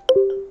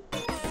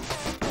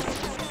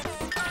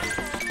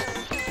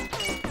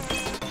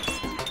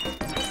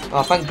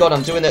 Oh, thank God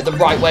I'm doing it the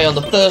right way on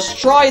the first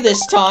try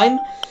this time.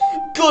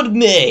 Good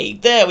me.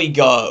 There we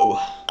go.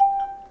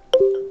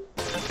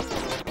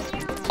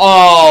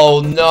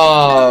 Oh,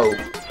 no.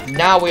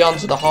 Now we're on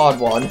to the hard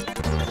one.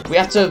 We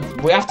have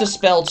to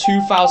spell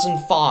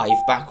 2005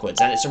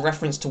 backwards, and it's a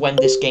reference to when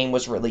this game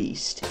was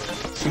released.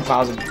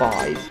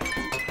 2005.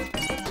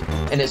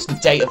 And it's the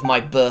date of my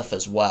birth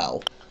as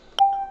well.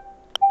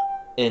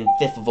 In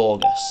 5th of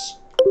August.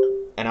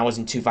 And I was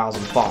in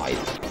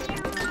 2005.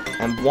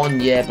 And 1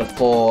 year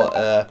before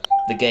the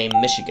game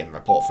Michigan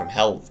Report from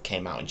Hell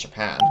came out in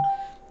Japan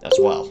as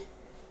well.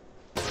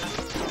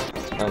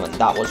 And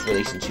that was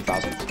released in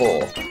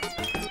 2004.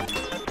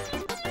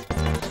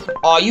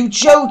 Are you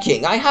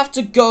joking? I have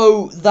to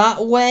go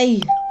that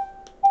way?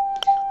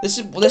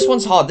 This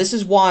one's hard. This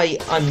is why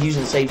I'm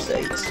using save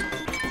states.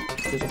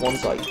 Because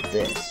one's like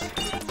this.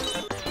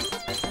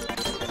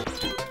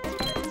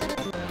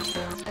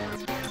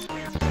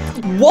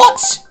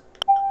 What?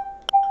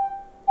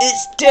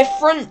 It's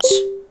different.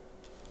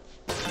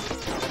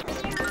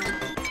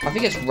 I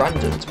think it's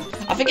random.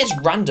 I think it's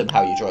random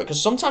how you draw it,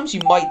 because sometimes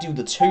you might do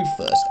the 2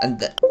 first,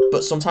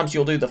 but sometimes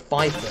you'll do the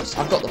 5 first.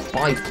 I've got the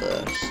 5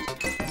 first.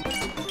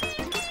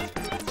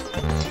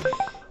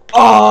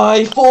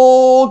 I forgot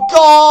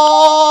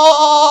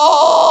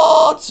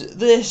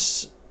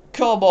this.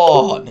 Come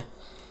on.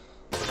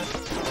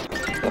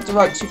 You have to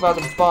write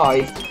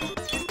 2005.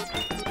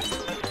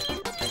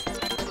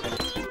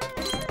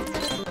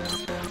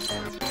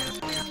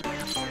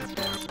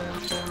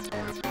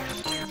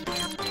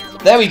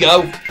 There we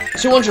go.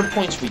 200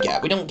 points we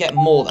get. We don't get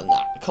more than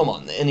that. Come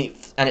on, and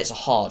it's a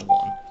hard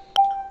one.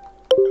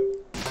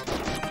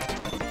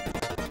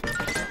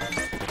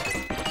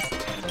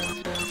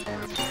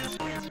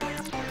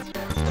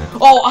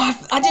 Oh,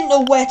 I didn't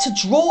know where to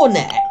draw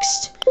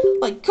next.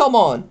 Like, come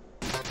on.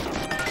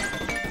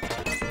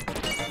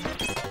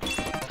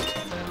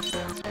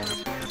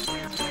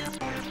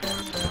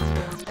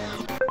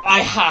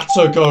 I had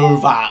to go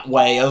that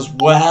way as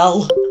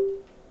well.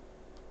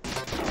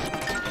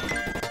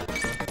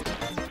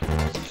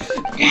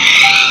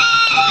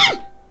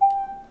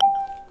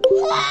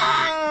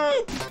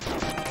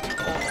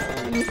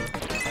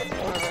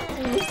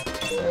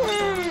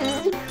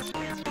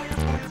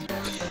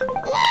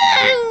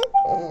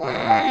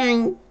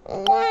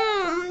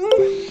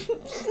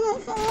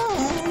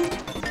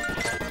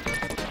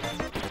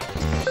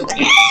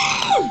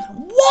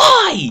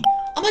 Why?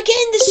 Am I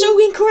getting this so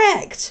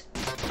incorrect?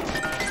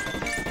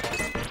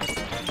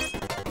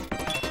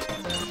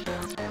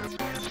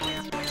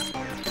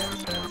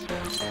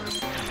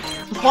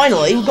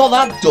 Finally, we got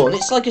that done.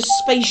 It's like a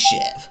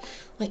spaceship.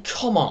 Like,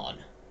 come on.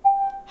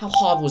 How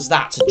hard was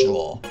that to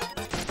draw?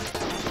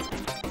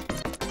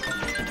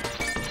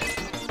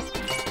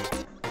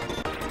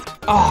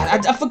 Ah,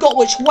 I forgot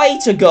which way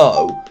to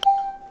go.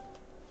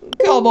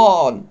 Come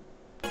on.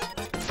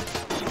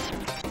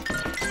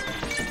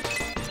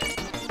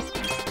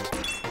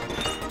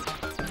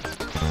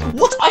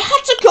 What? I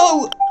had to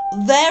go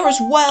there as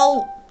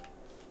well.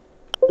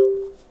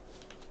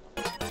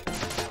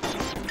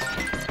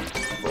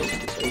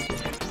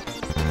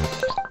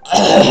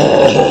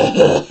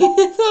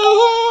 It's so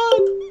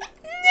hard.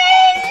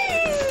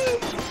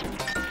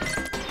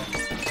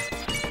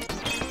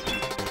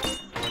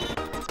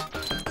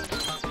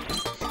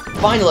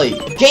 Finally,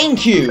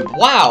 GameCube.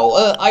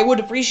 Wow, I would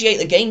appreciate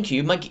the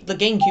GameCube. The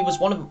GameCube was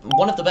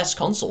one of the best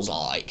consoles I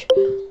like.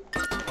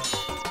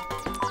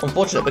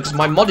 Unfortunate, because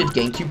my modded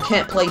GameCube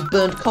can't play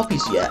burned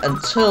copies yet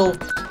until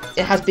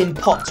it has been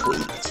pot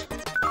tweaked.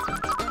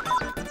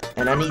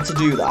 And I need to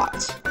do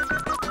that.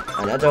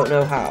 And I don't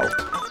know how.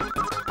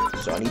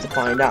 So I need to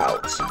find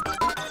out.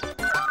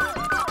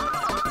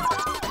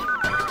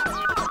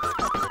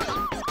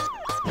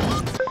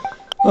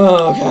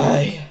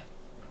 Okay.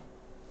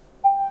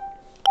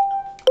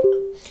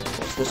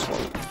 What's this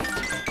one?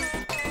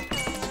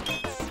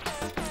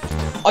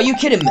 Are you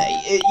kidding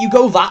me? You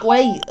go that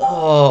way?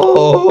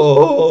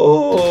 Oh.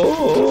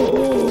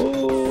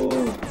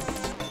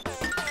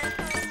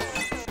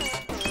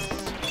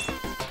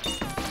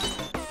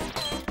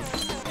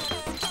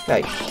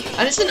 Okay.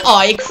 And it's an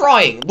eye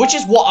crying, which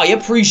is what I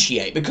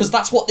appreciate, because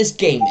that's what this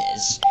game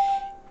is.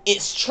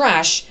 It's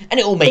trash, and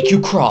it will make you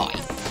cry.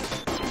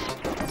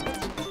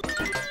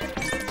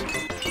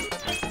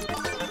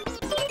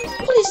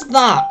 What is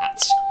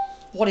that?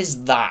 What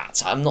is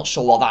that? I'm not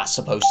sure what that's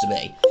supposed to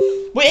be.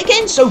 We're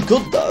getting so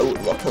good, though,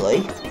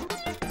 luckily.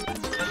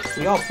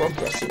 We are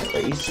progressing, at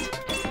least.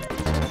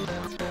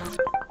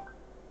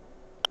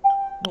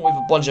 With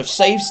a bunch of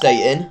save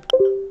stating.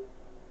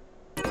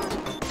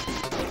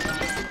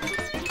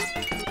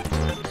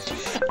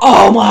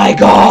 Oh my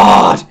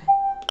god!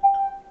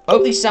 I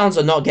hope these sounds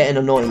are not getting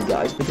annoying,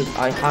 guys, because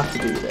I have to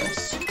do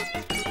this.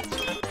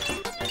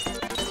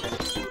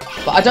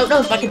 But I don't know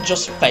if I could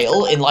just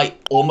fail in, like,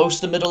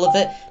 almost the middle of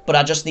it, but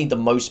I just need the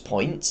most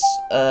points,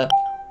 to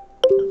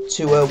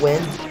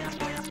win.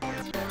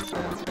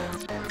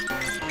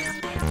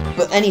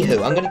 But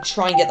anywho, I'm gonna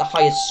try and get the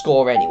highest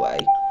score anyway.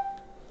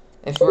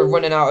 If we're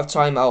running out of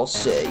time, I'll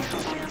see.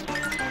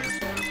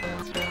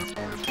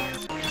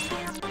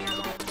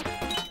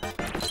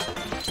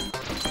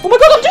 Oh my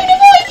god, I'm doing it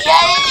right!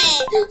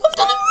 Yay! I've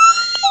done it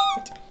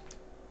right!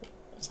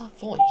 What's that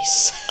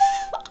voice?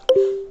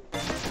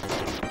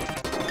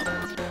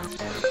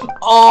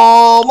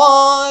 Oh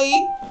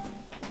my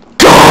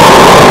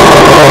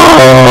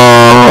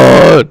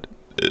god!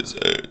 This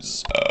is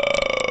so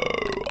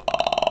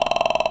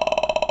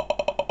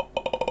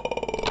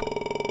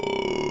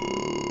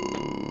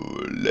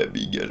Let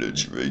me get a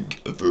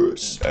drink for a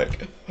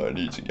sec. I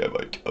need to get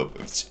my cup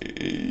of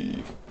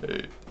tea.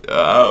 Hey,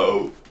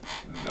 ow!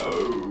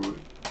 No,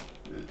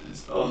 it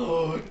is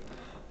hard.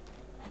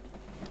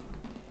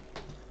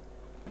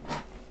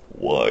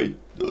 Why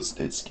does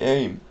this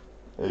game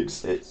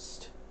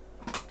exist?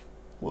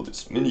 Well,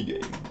 this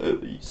minigame,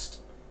 at least.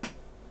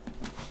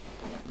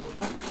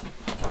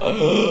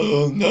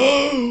 Oh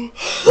no!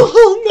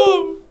 Oh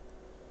no!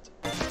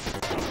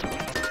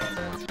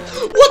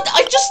 What?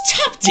 I just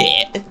tapped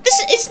it!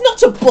 This is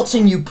not a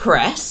button you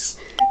press!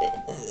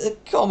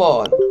 Come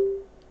on.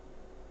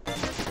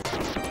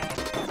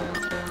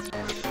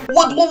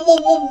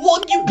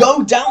 What you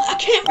go down? I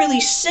can't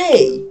really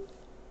see!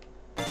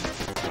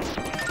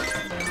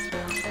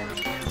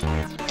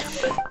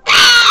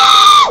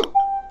 Ow!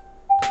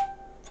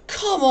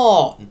 Come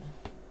on!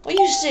 Are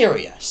you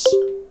serious?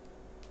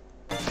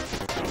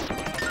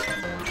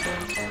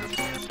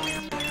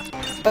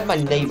 I bet my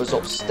neighbours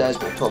upstairs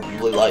will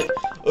probably like,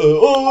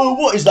 oh,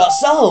 what is that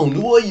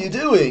sound? What are you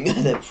doing?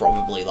 They're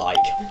probably like,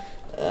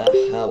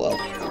 oh well.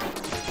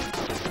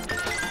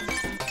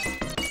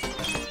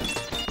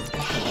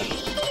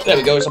 There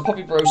we go, it's a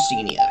Poppy Bros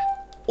Senior.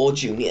 Or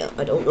Junior,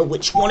 I don't know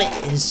which one it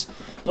is.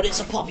 But it's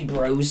a Poppy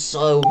Bros,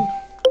 so...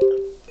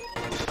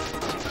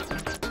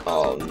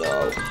 Oh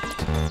no.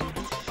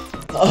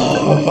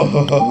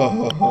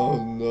 Oh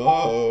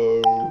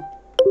no.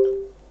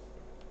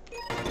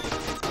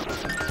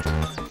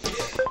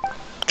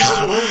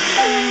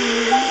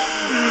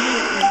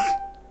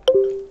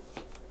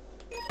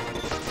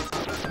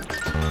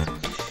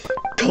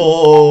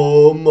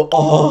 Come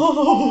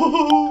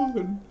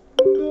on!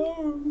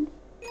 No!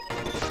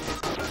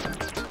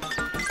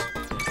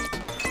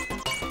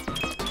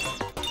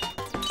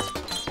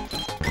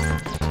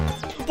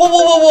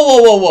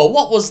 Whoa,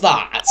 what was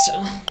that?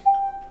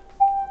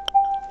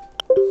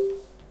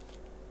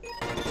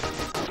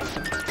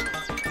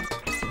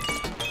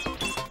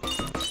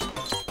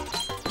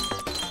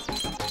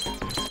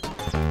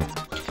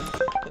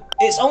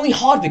 It's only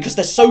hard because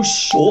they're so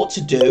short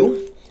to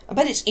do. I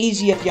bet it's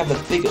easier if you have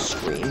a bigger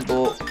screen,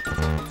 but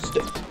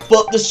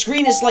the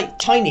screen is like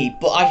tiny,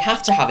 but I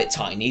have to have it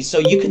tiny so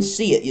you can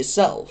see it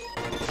yourself.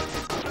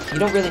 You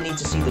don't really need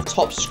to see the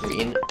top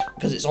screen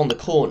because it's on the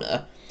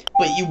corner,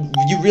 but you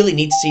really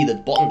need to see the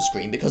bottom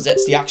screen because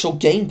that's the actual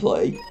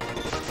gameplay.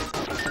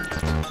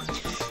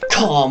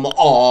 Come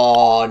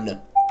on!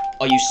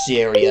 Are you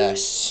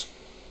serious?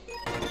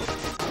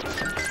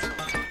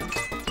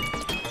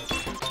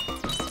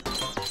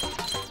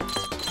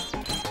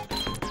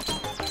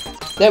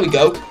 There we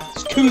go.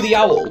 It's Coo the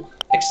Owl.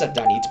 Except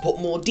I need to put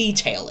more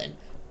detail in.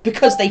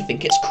 Because they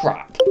think it's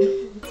crap.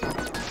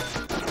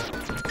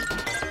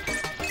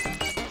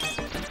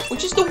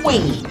 Which is the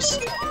wings.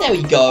 There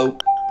we go.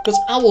 Because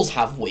owls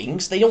have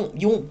wings.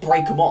 You won't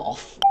break them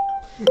off.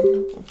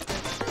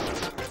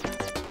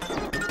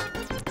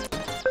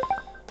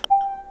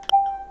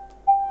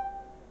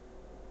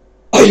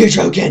 Are you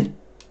joking?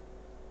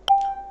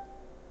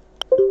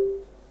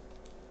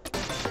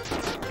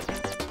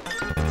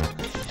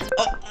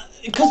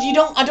 Because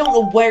I don't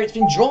know where it's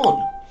been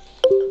drawn.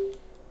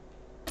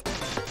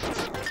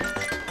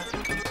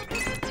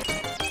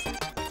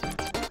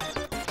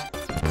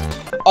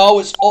 Oh,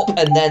 it's up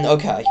and then,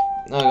 okay.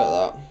 I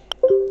got that.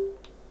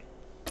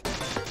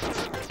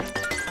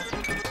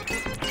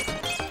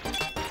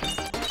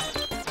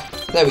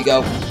 There we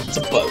go. It's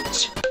a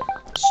boat. A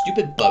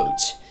stupid boat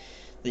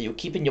that you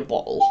keep in your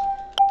bottle.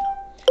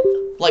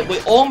 Like,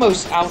 we're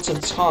almost out of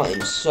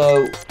time,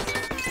 so...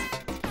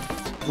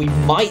 we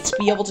might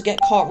be able to get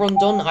Cart Run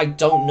done, I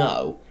don't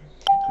know.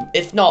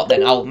 If not,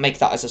 then I'll make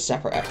that as a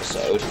separate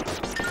episode.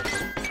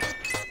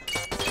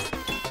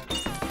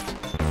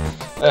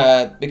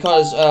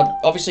 Because,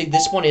 obviously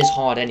this one is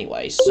hard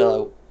anyway,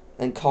 so...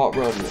 and Cart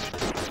Run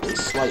is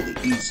slightly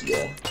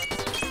easier.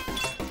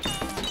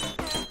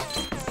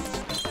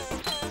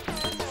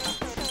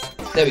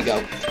 There we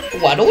go.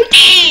 Waddle.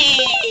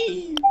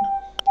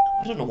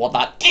 I don't know what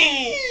that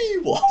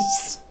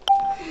was.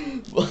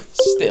 But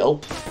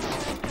still.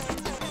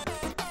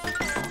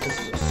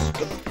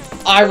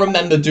 I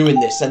remember doing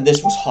this, and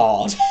this was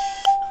hard.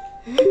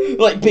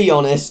 Like, be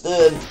honest.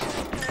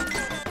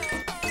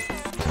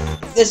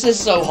 This is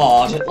so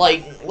hard.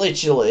 Like,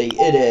 literally,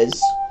 it is.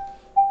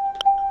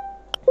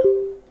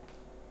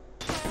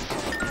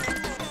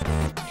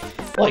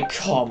 Like,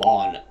 come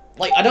on.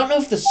 Like, I don't know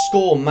if the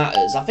score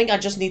matters. I think I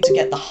just need to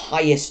get the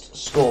highest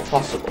score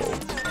possible.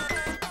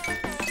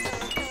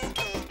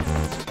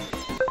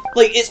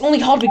 Like, it's only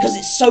hard because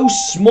it's so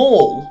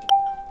small.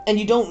 And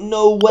you don't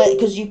know where,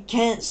 because you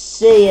can't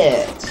see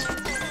it.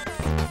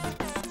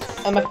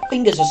 And my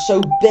fingers are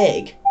so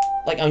big.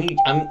 Like, I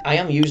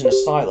am using a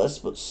stylus,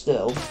 but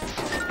still.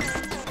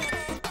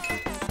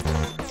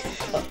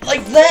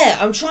 Like, there,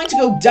 I'm trying to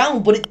go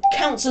down, but it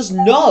counts as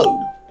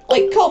no.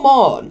 Like, come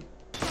on.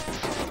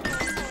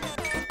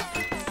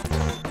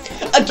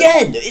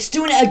 Again! It's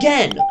doing it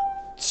again!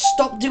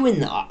 Stop doing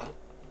that.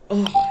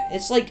 Ugh,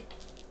 it's like...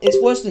 it's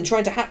worse than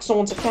trying to hack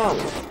someone's account.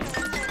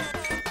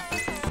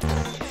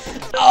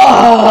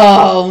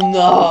 Oh,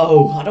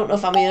 no. I don't know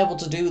if I'm able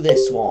to do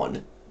this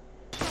one.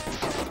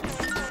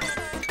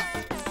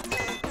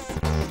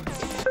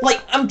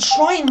 Like, I'm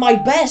trying my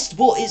best,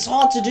 but it's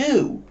hard to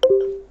do.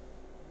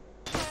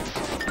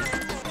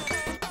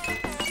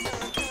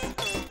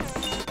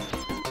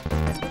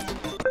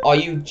 Are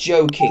you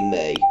joking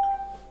me?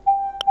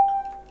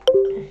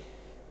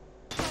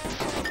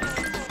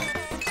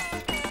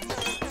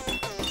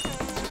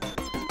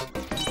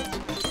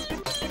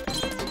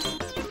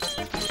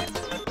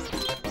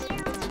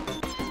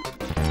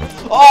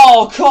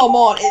 Oh, come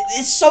on.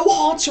 It's so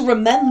hard to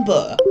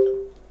remember.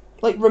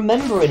 Like,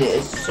 remembering it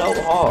is so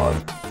hard.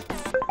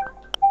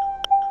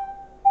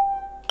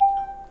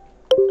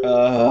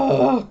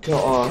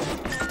 God.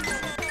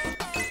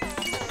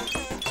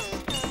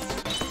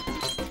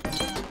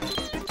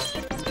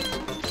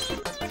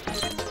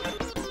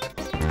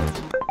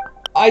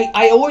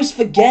 I always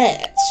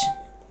forget.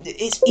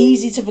 It's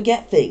easy to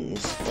forget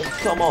things. Like,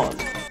 come on.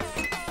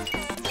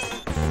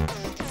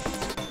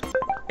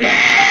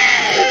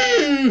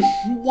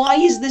 Why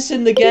is this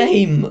in the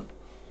game?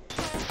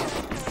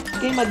 The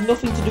game had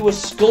nothing to do with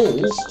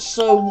skulls,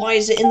 so why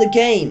is it in the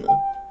game?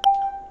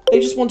 They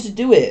just want to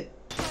do it.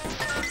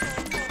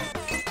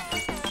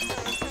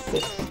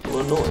 Get people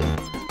annoyed.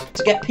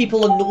 To get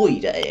people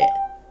annoyed at it.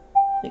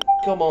 Like,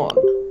 come on.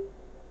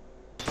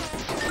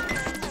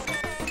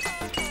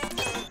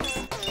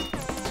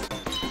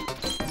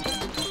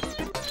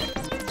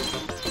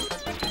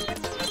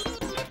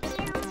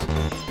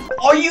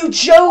 Are you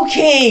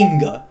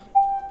joking?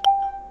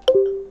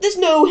 There's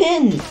no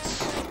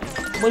hints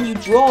when you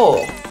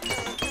draw.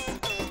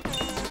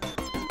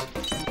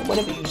 And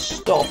whenever you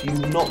stop, you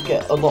not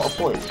get a lot of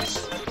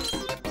points.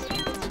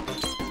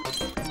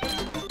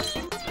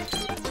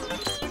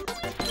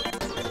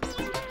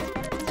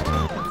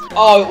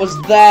 Oh, it was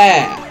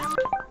there.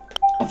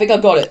 I think I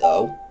got it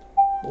though.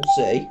 We'll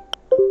see.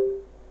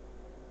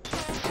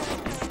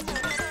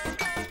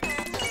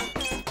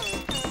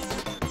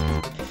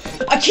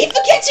 I keep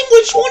forgetting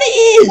which one it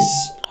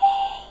is!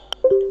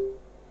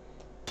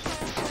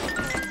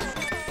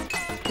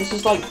 This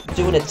is like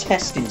doing a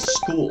test in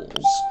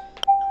schools.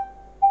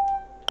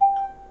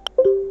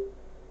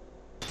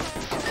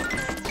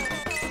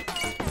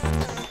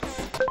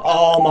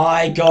 Oh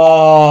my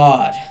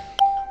god!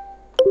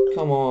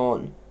 Come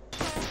on.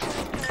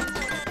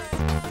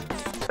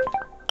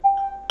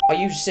 Are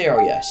you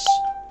serious?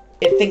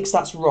 It thinks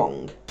that's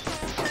wrong.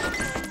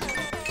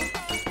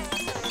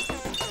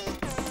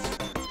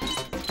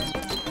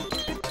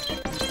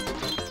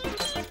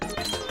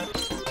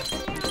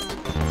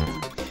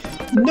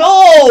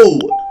 No!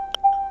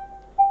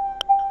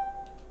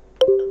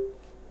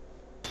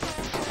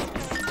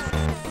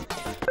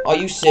 Are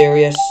you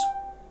serious?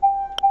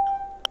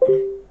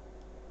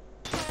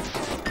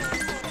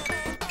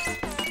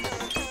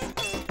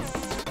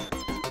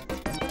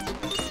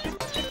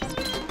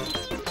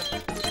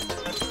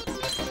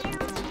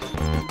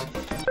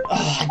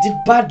 I did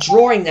bad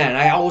drawing then,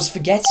 I was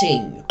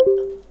forgetting.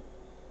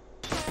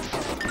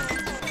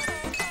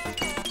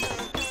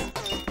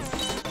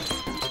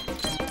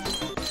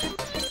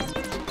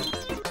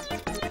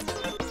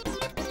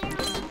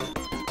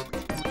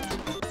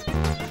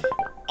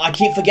 I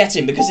keep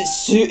forgetting because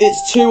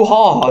it's too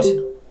hard.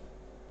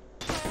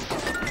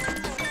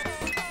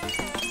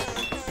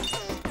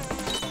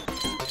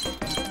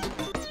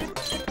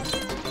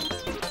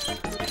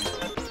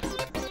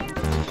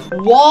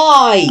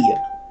 Why?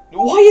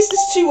 Why is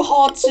this too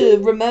hard to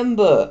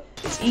remember?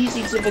 It's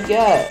easy to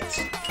forget.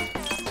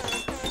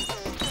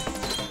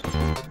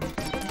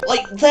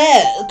 Like,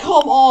 there,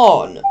 come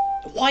on.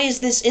 Why is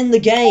this in the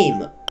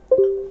game?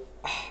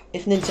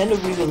 If Nintendo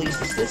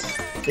re-releases this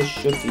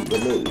should be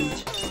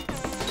removed.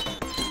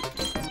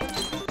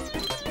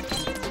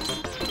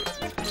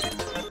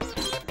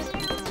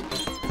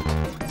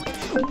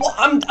 What?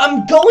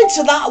 I'm going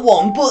to that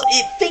one, but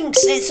it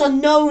thinks it's a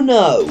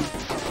no-no.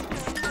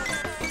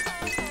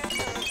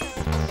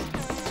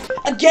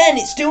 Again,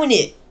 it's doing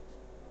it.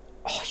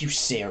 Oh, are you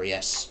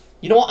serious?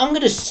 You know what? I'm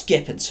gonna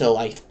skip until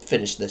I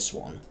finish this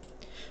one.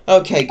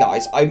 Okay,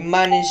 guys, I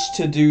managed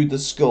to do the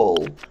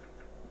skull.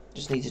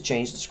 Just need to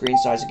change the screen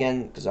size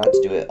again because I had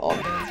to do it on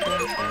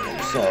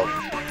myself.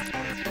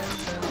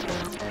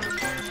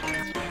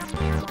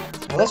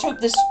 Well, let's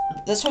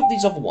hope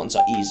these other ones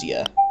are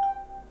easier.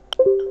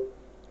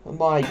 Oh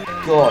my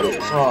god,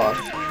 it's hard.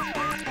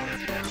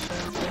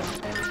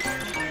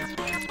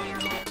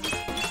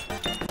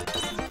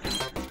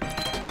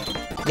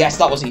 Yes,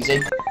 that was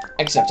easy.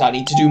 Except I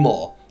need to do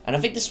more. And I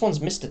think this one's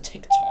Mr.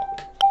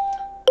 TikTok.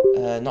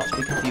 Not to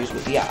be confused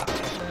with the app.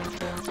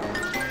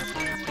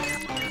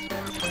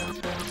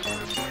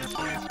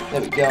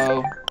 There we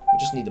go. We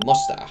just need the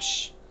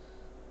mustache.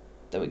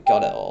 There we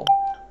got it all.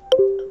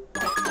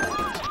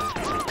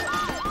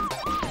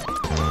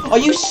 Are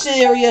you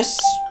serious?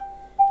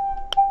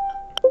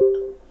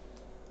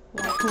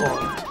 Oh, come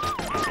on.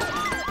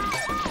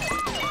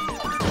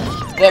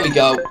 There we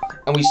go.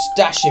 And we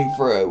stash him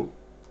through.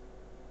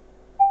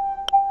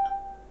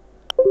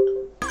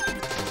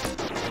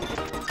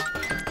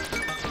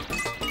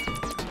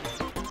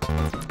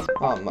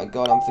 Oh my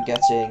god, I'm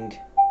forgetting.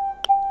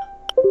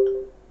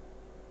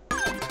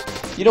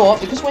 You know what?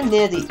 Because we're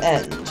near the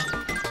end,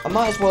 I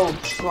might as well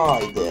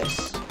try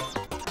this.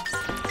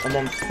 And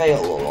then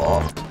fail a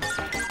lot.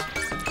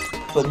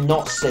 But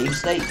not save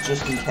state,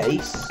 just in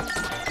case.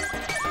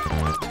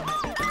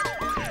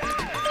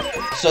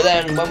 So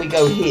then, when we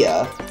go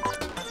here...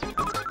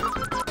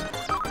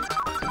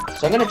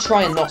 So I'm going to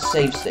try and not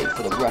save state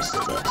for the rest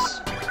of this.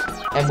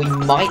 And we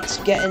might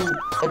get in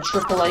a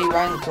AAA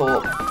rank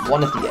or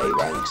one of the A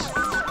ranks.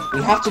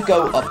 We have to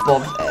go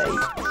above A.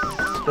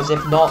 Because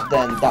if not,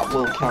 then that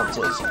will count as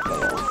a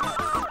fail.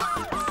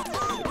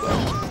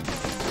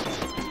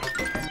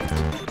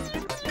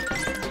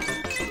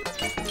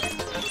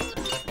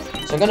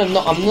 So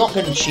I'm not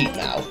gonna cheat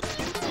now.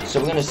 So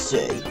we're gonna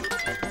see. I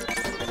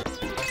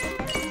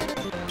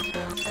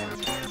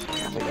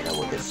think I know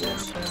what this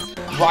is.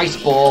 Rice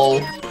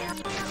ball.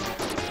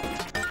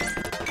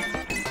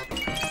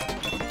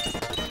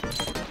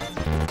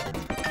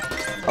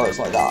 Oh, it's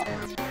like that.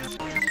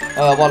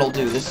 What I'll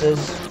do, this is...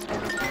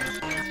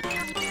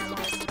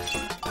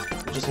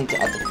 We just need to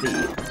add the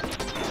feet.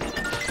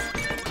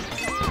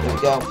 There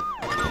we go.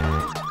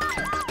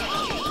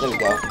 There we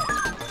go.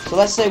 So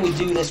let's say we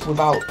do this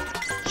without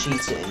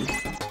cheating.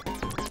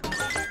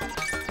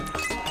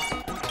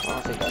 Oh,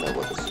 I think I know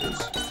what this is.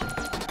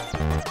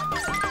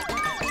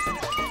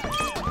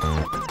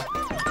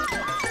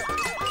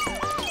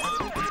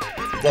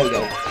 There we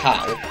go.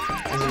 HAL.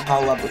 This is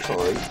HAL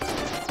Laboratory.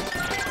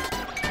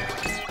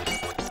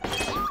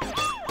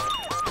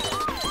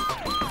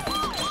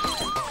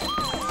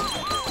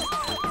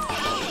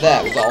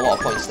 There, we got a lot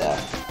of points there.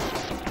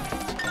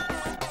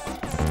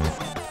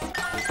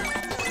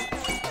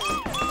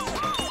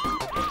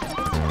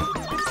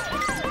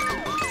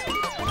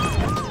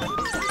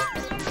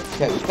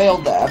 Okay, we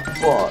failed there,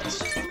 but...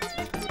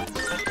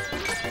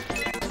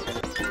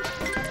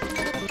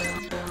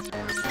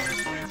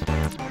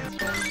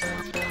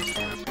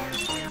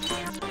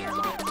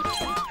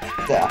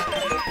 There.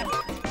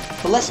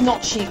 But let's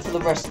not cheat for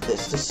the rest of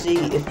this to see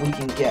if we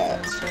can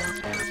get...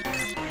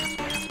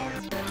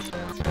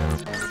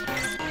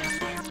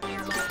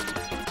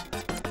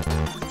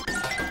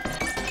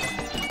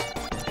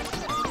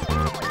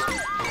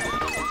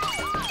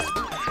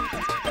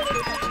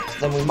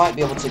 Then we might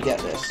be able to get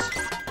this.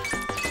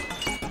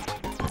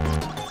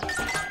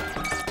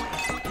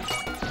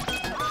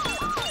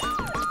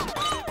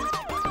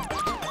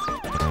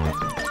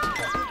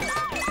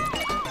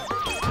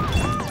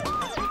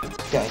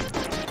 Okay.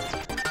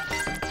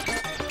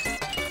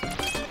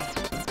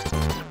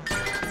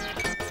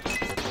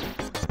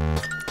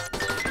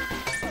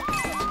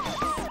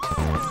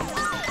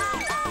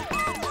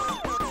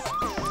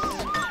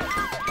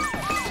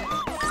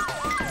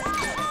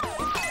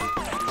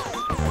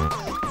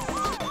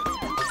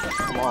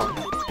 Come on.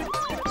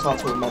 It's hard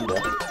to remember.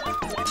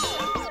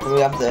 And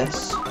we have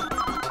this.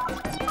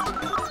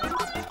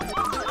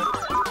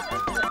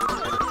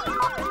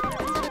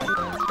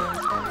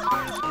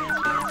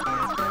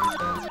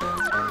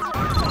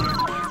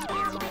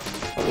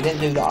 But we didn't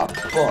do that,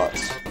 but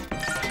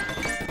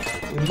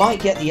we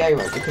might get the A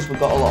rank because we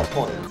got a lot of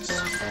points.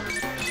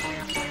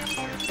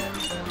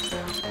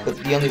 But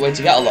the only way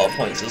to get a lot of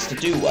points is to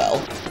do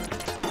well.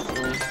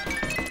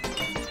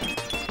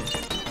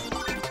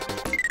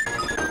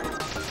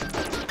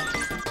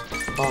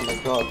 Oh my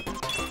god.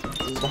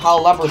 This is the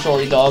HAL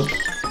Laboratory dog.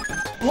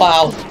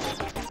 Wow.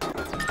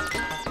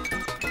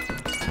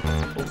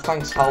 Well,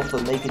 thanks HAL for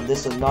making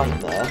this a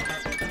nightmare.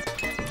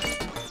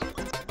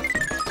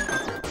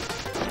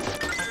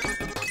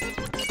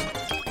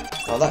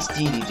 Oh, that's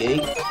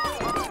DDD.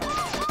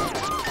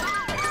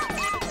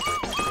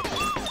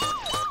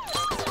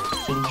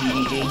 King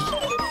DDD.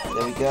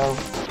 There we go.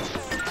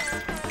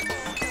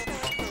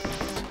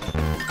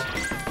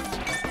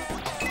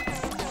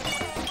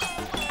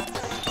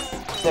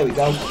 There we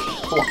go.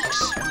 Blocks.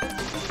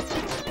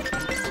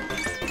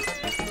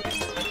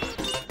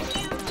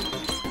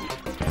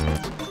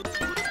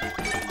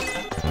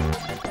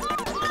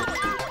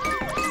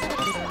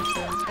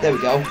 There we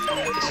go.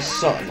 It's a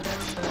sun.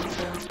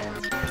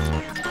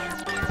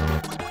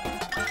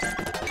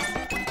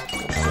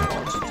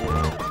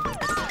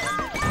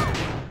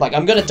 Like,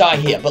 I'm gonna die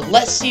here, but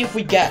let's see if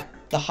we get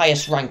the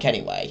highest rank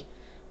anyway.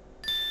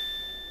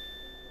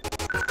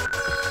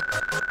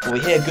 Will we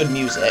hear good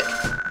music?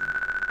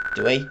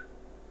 Do we?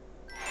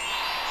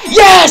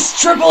 Yes!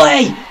 Triple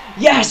A!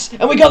 Yes!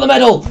 And we got the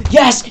medal!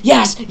 Yes!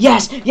 Yes!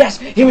 Yes! Yes!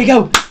 Here we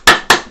go!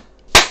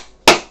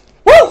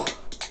 Woo!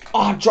 Oh,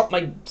 I dropped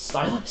my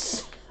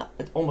stylus. I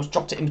almost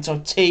dropped it into a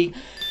T.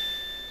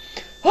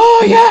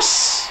 Oh,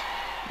 yes!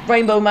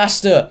 Rainbow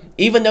Master.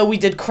 Even though we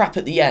did crap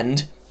at the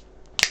end,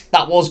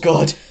 that was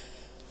good.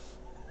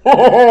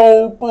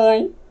 Oh,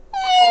 boy.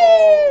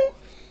 Oh,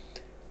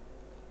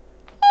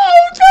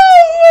 no!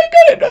 I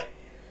got it!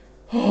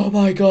 Oh,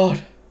 my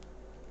God.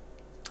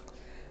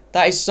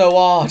 That is so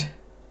hard.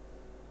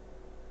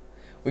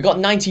 We got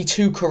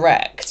 92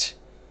 correct.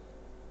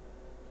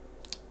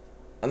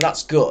 And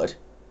that's good.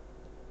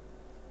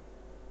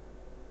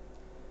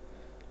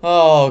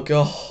 Oh,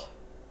 God.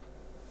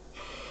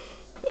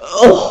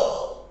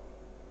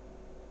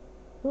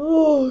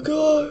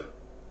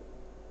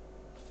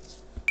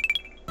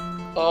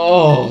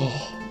 Oh.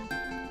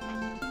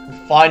 We've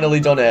finally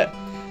done it.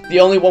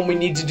 The only one we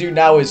need to do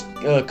now is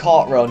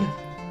kart run.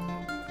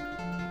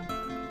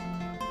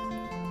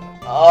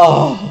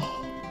 Oh.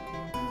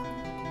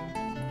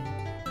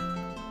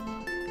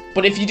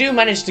 But if you do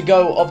manage to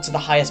go up to the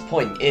highest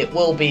point, it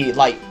will be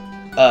like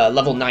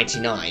level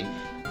 99.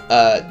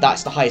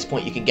 That's the highest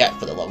point you can get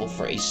for the level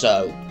 3.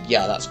 So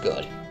yeah, that's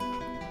good.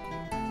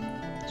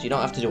 So you don't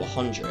have to do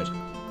 100.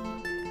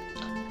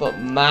 But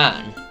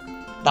man,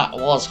 that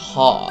was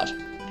hard.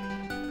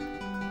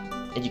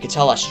 And you can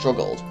tell I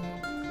struggled.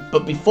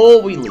 But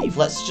before we leave,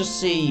 let's just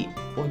see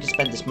what we can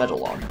spend this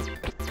medal on.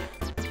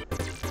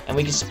 And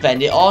we can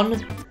spend it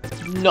on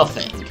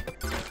nothing.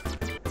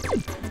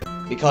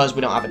 Because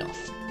we don't have enough.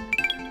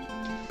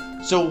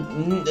 So,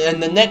 in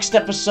the next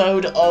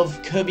episode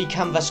of Kirby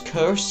Canvas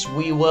Curse,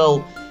 we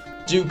will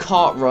do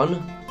kart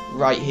run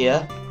right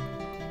here.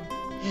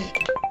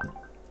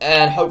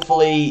 And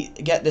hopefully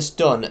get this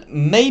done.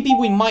 Maybe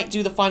we might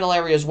do the final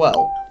area as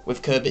well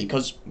with Kirby,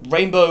 because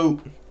Rainbow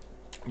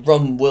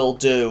Run will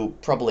do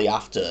probably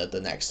after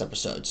the next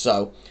episode.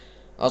 So,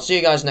 I'll see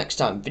you guys next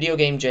time. Video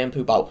game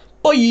JNPoop out.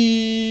 Bye!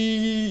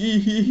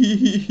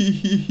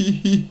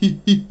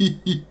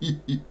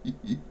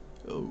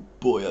 Oh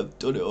boy, I've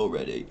done it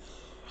already.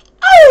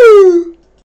 Oh!